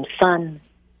 I am son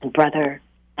and brother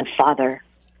and father,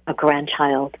 a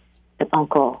grandchild, an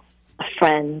uncle, a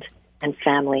friend and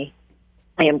family.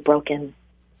 I am broken,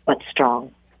 but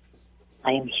strong.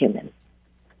 I am human.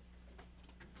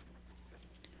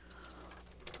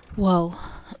 Whoa.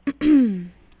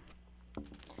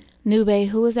 Nube,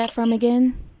 who is that from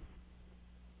again?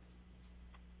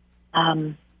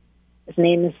 His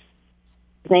name is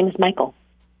Michael.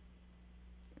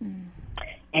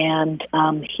 And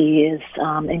he is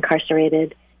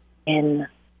incarcerated in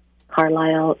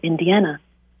Carlisle, Indiana.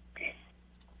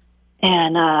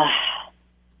 And,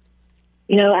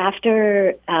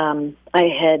 after I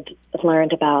had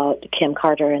learned about Kim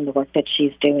Carter and the work that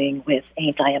she's doing with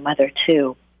Ain't I a Mother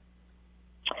Too,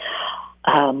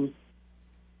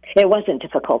 it wasn't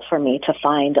difficult for me to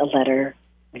find a letter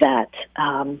that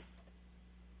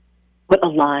would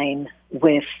align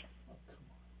with,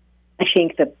 I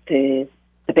think, the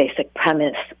basic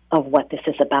premise of what this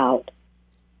is about,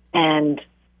 and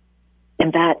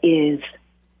that is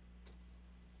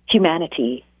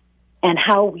humanity and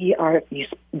how we are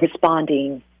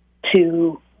responding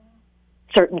to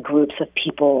certain groups of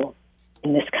people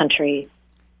in this country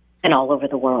and all over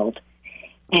the world.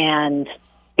 And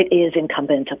it is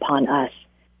incumbent upon us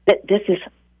that this is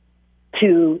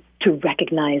to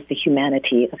recognize the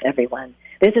humanity of everyone.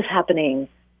 This is happening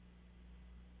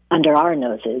under our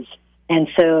noses. And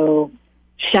so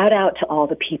shout out to all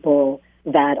the people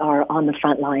that are on the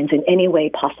front lines in any way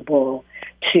possible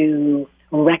to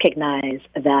recognize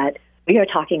that we are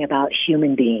talking about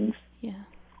human beings. Yeah.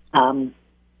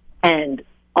 And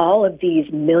all of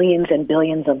these millions and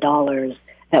billions of dollars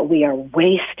that we are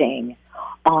wasting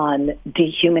on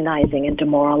dehumanizing and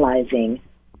demoralizing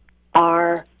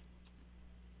our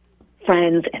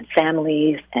friends and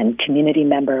families and community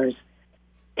members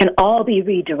can all be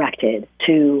redirected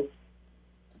to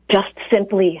just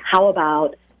simply, how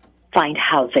about find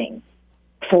housing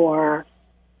for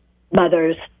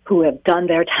mothers who have done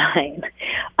their time,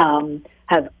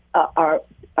 are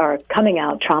coming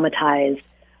out traumatized,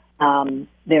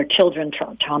 their children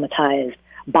traumatized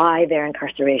by their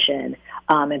incarceration,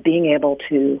 and being able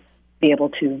to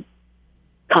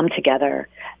come together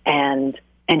and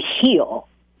heal,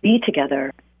 be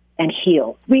together and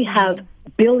heal. We have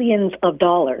billions of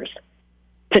dollars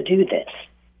to do this,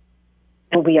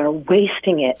 and we are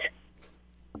wasting it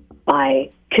by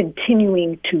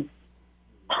continuing to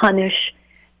punish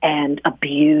and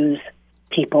abuse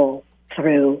people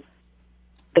through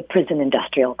the prison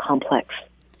industrial complex.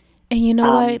 And you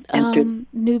know what,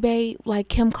 Nube, like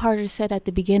Kim Carter said at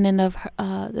the beginning of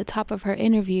the top of her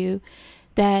interview,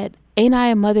 that Ain't I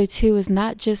a Mother Too is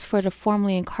not just for the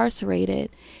formerly incarcerated.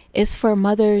 It's for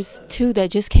mothers, too,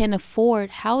 that just can't afford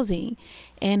housing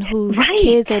and whose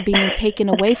kids are being taken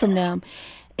away from them.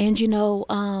 And,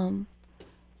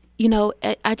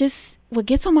 I just, what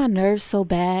gets on my nerves so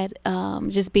bad,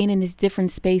 just being in these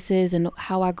different spaces and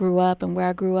how I grew up and where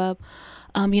I grew up,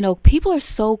 people are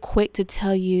so quick to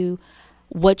tell you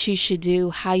what you should do,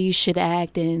 how you should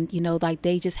act, and,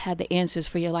 they just have the answers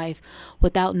for your life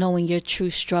without knowing your true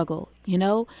struggle,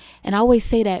 And I always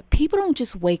say that people don't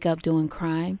just wake up doing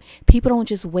crime. People don't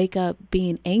just wake up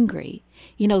being angry.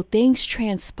 Things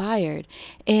transpired.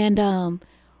 And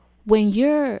when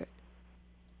you're,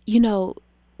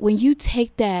 when you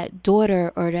take that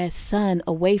daughter or that son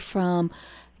away from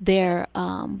their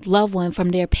loved one,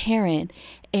 from their parent,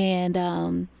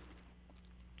 and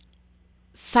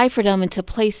cipher them into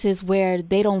places where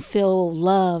they don't feel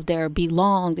loved or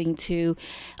belonging to,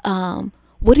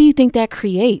 what do you think that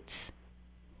creates?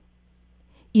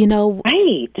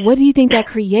 What do you think that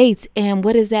creates? And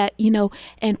what is that,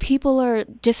 and people are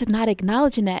just not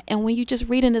acknowledging that. And when you just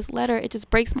read in this letter, it just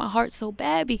breaks my heart so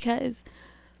bad, because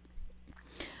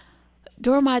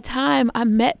during my time, I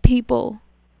met people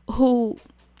who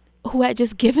had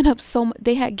just given up so much.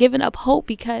 They had given up hope,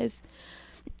 because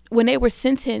when they were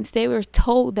sentenced, they were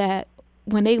told that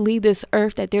when they leave this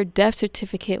earth, that their death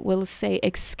certificate will say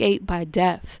escape by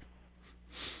death.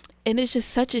 And it's just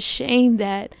such a shame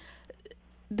that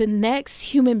the next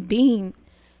human being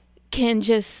can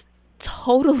just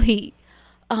totally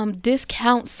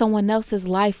discount someone else's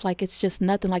life like it's just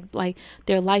nothing, like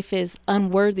their life is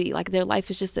unworthy, like their life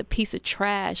is just a piece of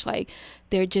trash, like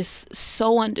they're just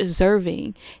so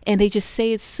undeserving, and they just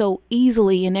say it so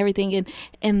easily and everything,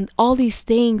 and all these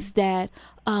things that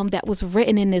that was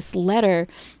written in this letter.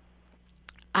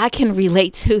 I can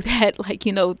relate to that, like,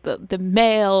 the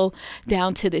mail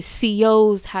down to the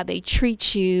CEOs, how they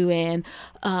treat you, and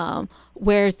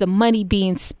where's the money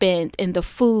being spent, and the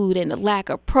food, and the lack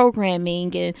of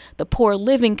programming, and the poor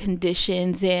living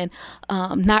conditions, and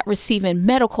not receiving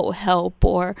medical help,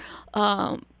 or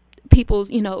people's,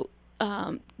 the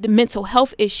mental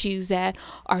health issues that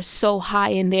are so high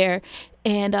in there.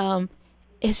 And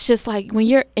it's just like when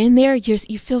you're in there, you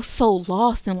feel so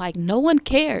lost, and like no one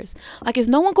cares. Like, is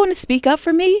no one going to speak up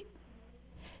for me?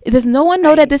 Does no one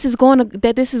know that this is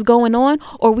going on,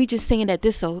 or are we just saying that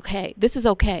this is okay? This is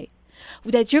okay.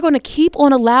 That you're going to keep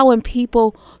on allowing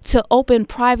people to open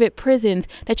private prisons,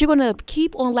 that you're going to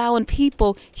keep on allowing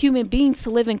people, human beings,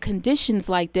 to live in conditions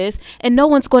like this, and no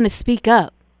one's going to speak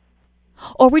up.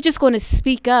 Or we're just going to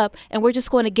speak up and we're just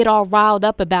going to get all riled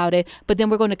up about it, but then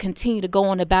we're going to continue to go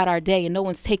on about our day and no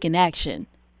one's taking action.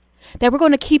 That we're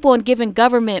going to keep on giving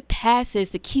government passes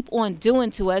to keep on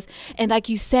doing to us. And like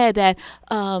you said, that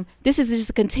this is just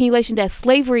a continuation, that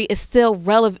slavery is still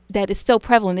relevant, that is still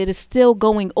prevalent, it is still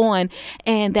going on,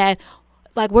 and that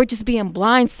like we're just being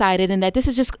blindsided, and that this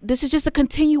is just a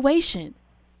continuation.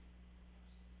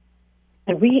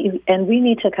 And we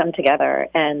need to come together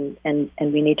and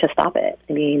we need to stop it.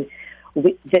 I mean,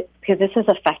 because this is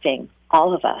affecting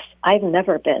all of us. I've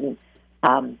never been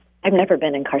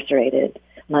incarcerated,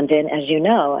 London, as you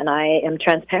know, and I am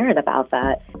transparent about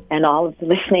that, and all of the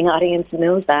listening audience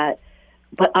knows that.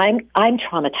 But I'm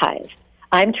traumatized.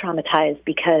 I'm traumatized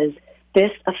because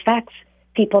this affects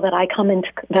people that I'm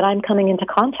coming into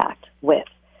contact with.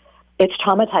 It's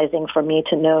traumatizing for me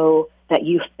to know that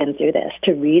you've been through this,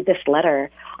 to read this letter.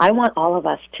 I want all of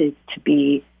us to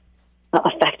be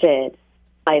affected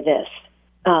by this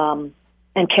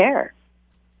and care.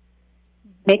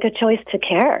 Make a choice to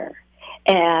care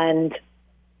and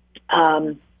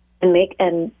make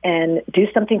and do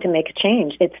something to make a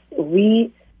change.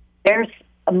 There's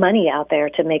money out there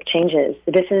to make changes.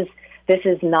 This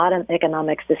is not an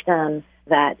economic system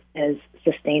that is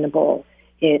sustainable.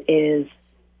 It is.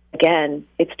 Again,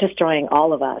 it's destroying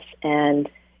all of us, and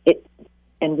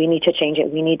we need to change it.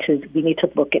 We need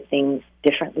to look at things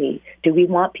differently. Do we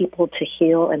want people to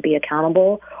heal and be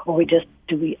accountable, or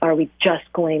are we just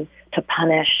going to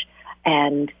punish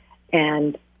and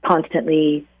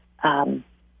constantly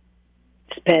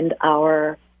spend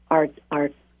our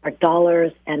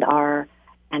dollars and our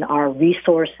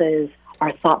resources,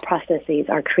 our thought processes,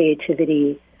 our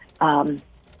creativity to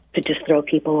just throw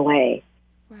people away?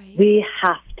 Right. We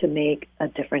have to make a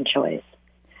different choice.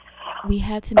 We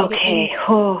have to make it.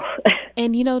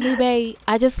 And, Nube,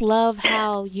 I just love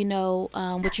how,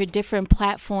 with your different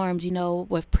platforms,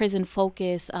 with Prison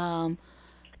Focus,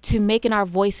 to making our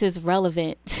voices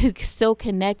relevant, to still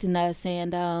connecting us,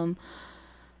 and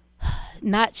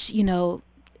not,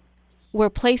 we're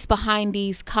placed behind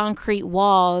these concrete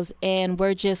walls, and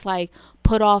we're just like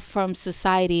put off from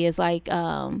society, as like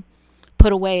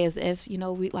put away as if,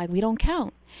 we don't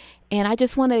count. And I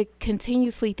just want to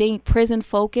continuously thank Prison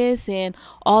Focus and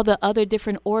all the other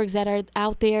different orgs that are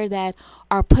out there that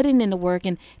are putting in the work,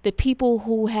 and the people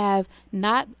who have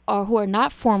not, or who are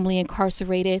not formally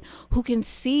incarcerated, who can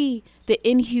see the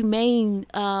inhumane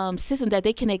system, that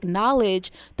they can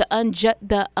acknowledge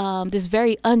this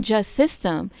very unjust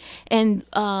system, and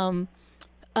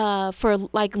for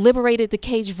like Liberated the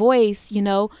Cage Voice,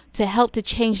 to help to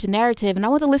change the narrative. And I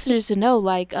want the listeners to know,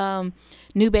 like,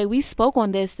 Nube, we spoke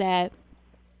on this, that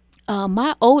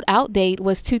my old out date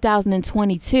was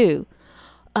 2022.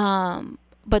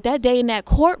 But that day in that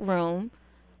courtroom,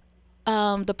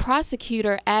 the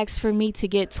prosecutor asked for me to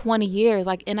get 20 years.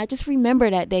 Like, and I just remember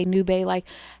that day, Nube, like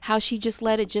how she just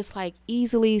let it just like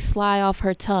easily slide off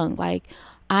her tongue. Like,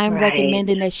 I'm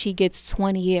recommending that she gets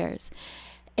 20 years.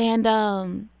 And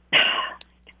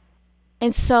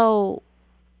so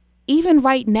even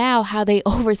right now, how they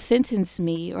over sentenced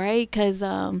me, right? Because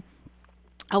I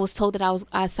was told that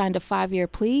I signed a 5-year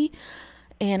plea,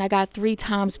 and I got 3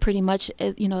 times pretty much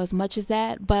as much as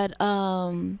that. But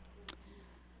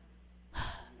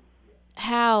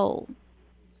how,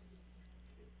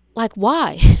 like,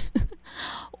 why?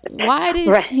 Why did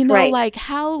like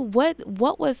how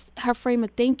what was her frame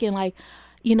of thinking, like?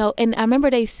 And I remember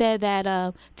they said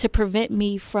that to prevent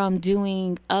me from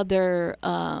doing other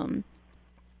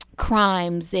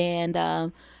crimes, and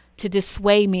to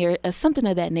dissuade me, or something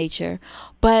of that nature.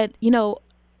 But,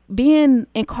 being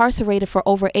incarcerated for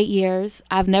over 8 years,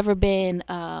 I've never been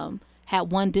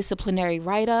had one disciplinary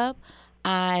write-up.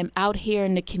 I'm out here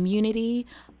in the community,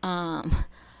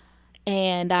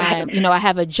 and I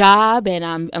have a job, and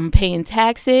I'm paying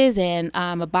taxes, and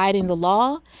I'm abiding the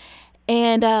law,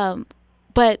 and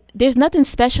but there's nothing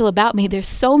special about me. There's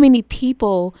so many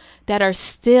people that are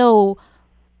still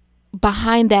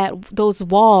behind those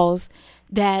walls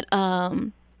that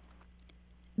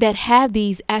that have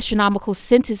these astronomical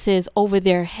sentences over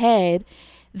their head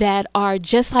that are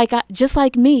just like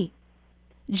me,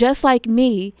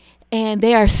 and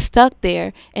they are stuck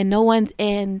there, and no one's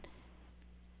and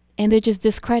they're just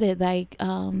discredited, like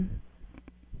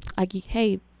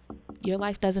hey, your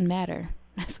life doesn't matter.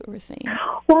 That's what we're saying.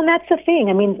 Well, and that's the thing.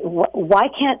 I mean, why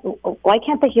can't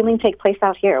the healing take place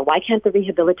out here? Why can't the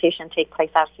rehabilitation take place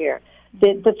out here?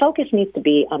 The focus needs to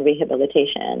be on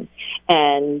rehabilitation,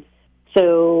 and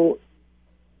so,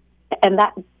 and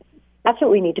that's what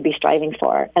we need to be striving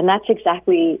for, and that's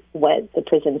exactly what the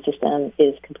prison system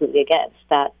is completely against.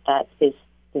 That is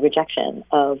the rejection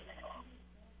of.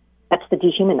 That's the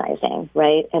dehumanizing,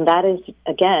 right? And that is,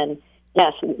 again,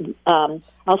 yes. I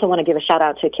also want to give a shout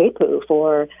out to KPOO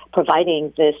for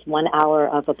providing this 1 hour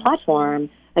of a platform,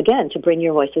 again, to bring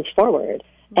your voices forward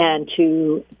and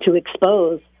to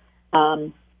expose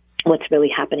what's really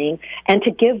happening and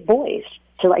to give voice.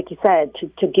 So, like you said,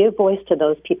 to give voice to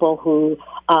those people whose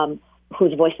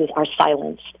voices are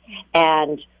silenced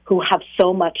and who have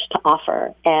so much to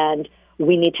offer. And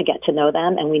we need to get to know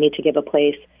them, and we need to give a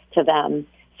place to them.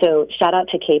 So shout out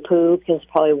to KPOO, because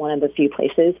it's probably one of the few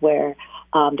places where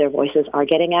their voices are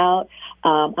getting out.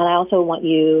 And I also want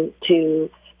you to,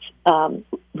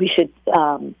 we should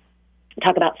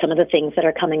talk about some of the things that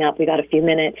are coming up. We got a few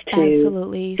minutes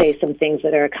to say some things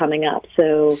that are coming up.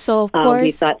 So of course,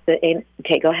 we've got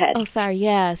okay, go ahead. Oh, sorry.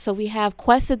 Yeah. So we have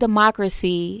Quest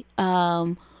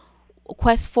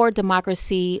for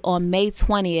Democracy on May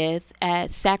 20th at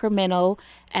Sacramento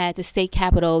at the state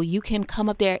capitol. You can come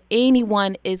up there.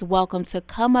 Anyone is welcome to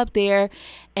come up there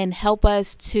and help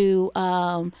us to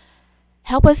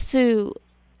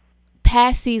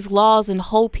pass these laws and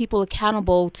hold people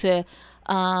accountable to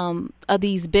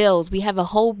these bills. We have a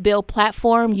whole bill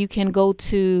platform. You can go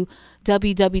to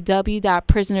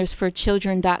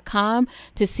www.prisonersforchildren.com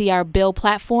to see our bill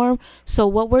platform. So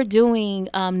what we're doing,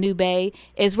 Nube,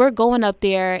 is we're going up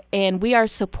there and we are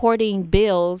supporting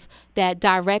bills that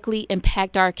directly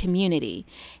impact our community.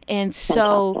 And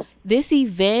so this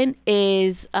event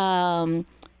is,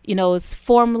 it's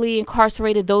formerly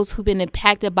incarcerated, those who've been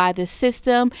impacted by the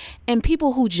system, and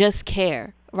people who just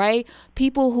care. Right?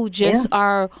 People who just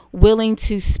are willing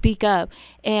to speak up.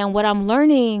 And what I'm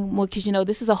learning, because,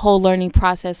 this is a whole learning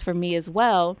process for me as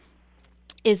well,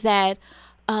 is that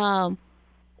when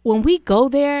we go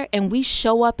there and we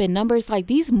show up in numbers, like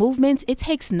these movements, it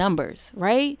takes numbers,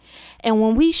 right? And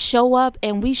when we show up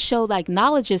and we show like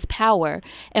knowledge is power.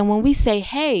 And when we say,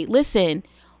 hey, listen,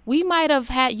 we might have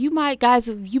had, guys,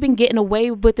 you've been getting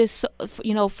away with this,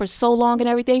 for so long and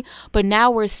everything, but now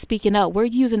we're speaking up. We're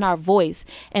using our voice,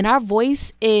 and our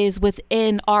voice is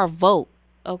within our vote.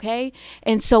 Okay.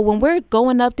 And so when we're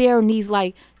going up there and these,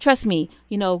 like, trust me,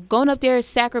 going up there in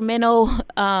Sacramento,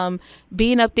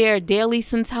 being up there daily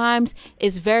sometimes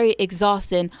is very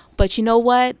exhausting. But you know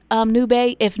what,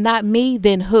 Nube, if not me,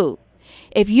 then who?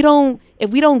 If we don't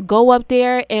go up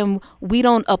there and we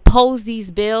don't oppose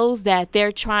these bills that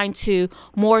they're trying to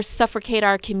more suffocate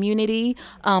our community,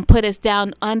 put us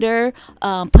down under,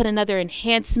 put another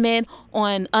enhancement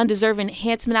on undeserved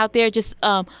enhancement out there, just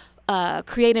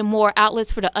creating more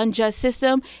outlets for the unjust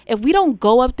system. If we don't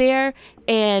go up there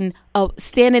and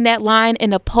stand in that line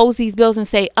and oppose these bills and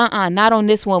say, not on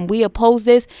this one, we oppose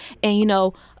this,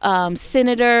 and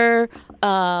Senator,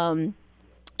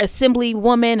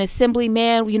 Assemblywoman,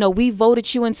 Assemblyman, we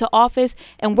voted you into office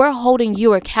and we're holding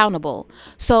you accountable.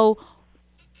 So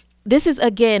this is,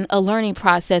 again, a learning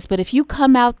process. But if you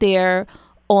come out there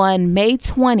on May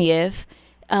 20th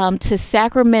to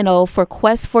Sacramento for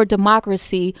Quest for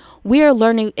Democracy, we are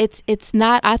learning. It's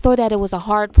not, I thought that it was a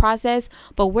hard process,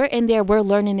 but we're in there, we're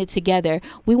learning it together.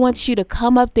 We want you to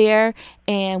come up there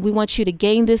and we want you to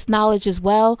gain this knowledge as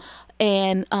well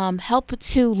and help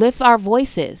to lift our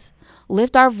voices.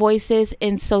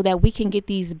 And so that we can get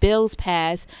these bills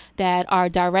passed that are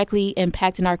directly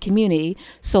impacting our community.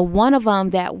 So one of them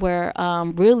that we're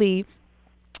really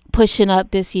pushing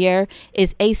up this year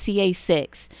is ACA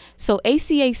 6. So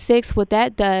ACA 6, what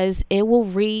that does, it will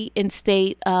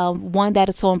reinstate one that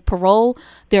is on parole,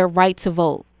 their right to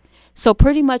vote. So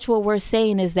pretty much what we're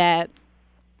saying is that,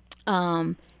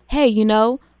 hey,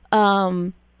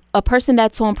 a person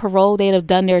that's on parole, they'd have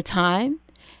done their time.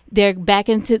 They're back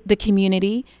into the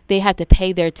community. They have to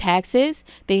pay their taxes.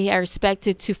 They are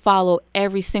expected to follow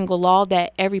every single law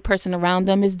that every person around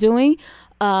them is doing.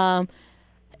 They're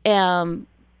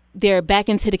back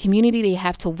into the community. They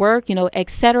have to work,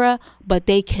 etc. But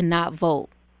they cannot vote.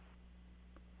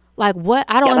 Like what?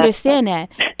 I don't understand that.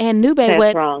 And Nube,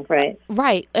 that's wrong, right?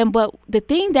 Right. But the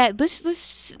thing that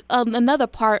this another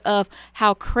part of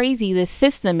how crazy this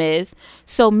system is.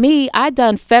 So I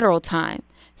done federal time.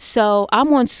 So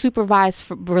I'm on supervised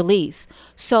release.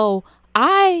 So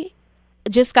I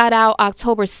just got out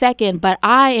October 2nd, but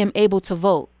I am able to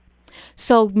vote.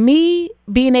 So me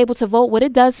being able to vote, what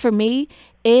it does for me,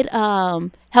 it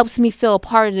helps me feel a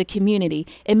part of the community.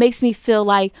 It makes me feel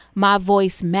like my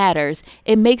voice matters.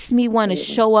 It makes me want to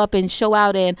show up and show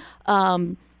out and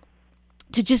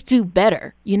to just do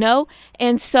better,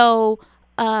 And so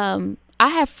I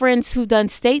have friends who've done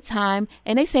state time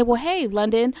and they say, well, hey,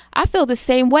 London, I feel the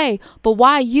same way, but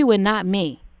why you and not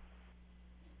me?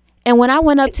 And when I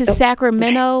went up to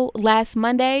Sacramento last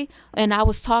Monday and I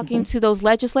was talking to those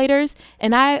legislators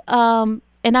and I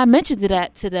mentioned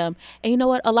that to them, and you know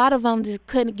what? A lot of them just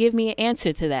couldn't give me an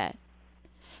answer to that.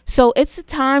 So it's a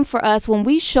time for us when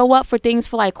we show up for things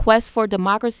for like Quest for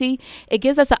Democracy, it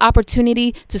gives us an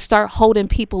opportunity to start holding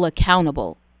people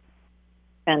accountable.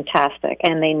 Fantastic.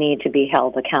 And they need to be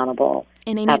held accountable.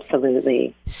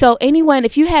 Absolutely. So anyone,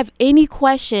 if you have any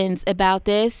questions about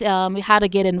this, how to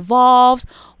get involved,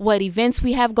 what events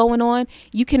we have going on,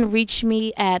 you can reach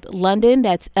me at London,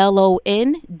 that's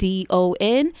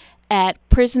LONDON, at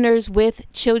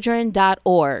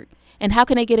prisonerswithchildren.org. And how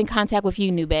can they get in contact with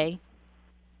you, Nube?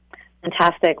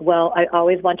 Fantastic. Well, I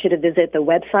always want you to visit the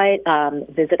website,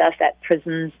 visit us at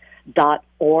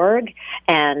prisons.org,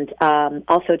 and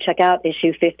also check out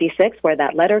issue 56, where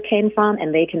that letter came from,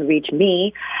 and they can reach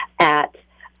me at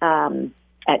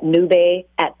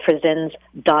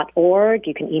nube@prisons.org.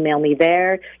 You can email me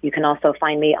there. You can also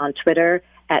find me on Twitter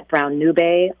at Brown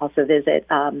Nube. Also visit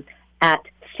at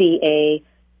CA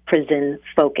Prison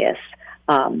Focus.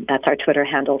 That's our Twitter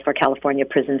handle for California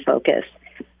Prison Focus.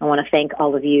 I want to thank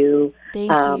all of you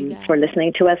for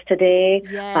listening to us today.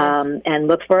 Yes. And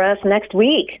look for us next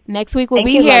week. Next week we'll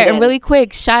be here. London. And really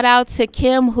quick, shout out to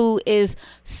Kim, who is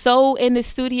so in the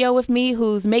studio with me,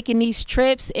 who's making these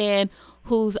trips and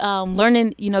who's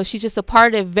learning. She's just a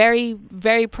part of very,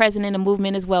 very present in the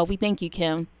movement as well. We thank you,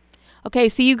 Kim. Okay,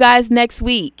 see you guys next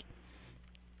week.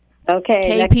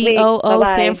 Okay, KPOO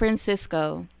San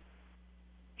Francisco.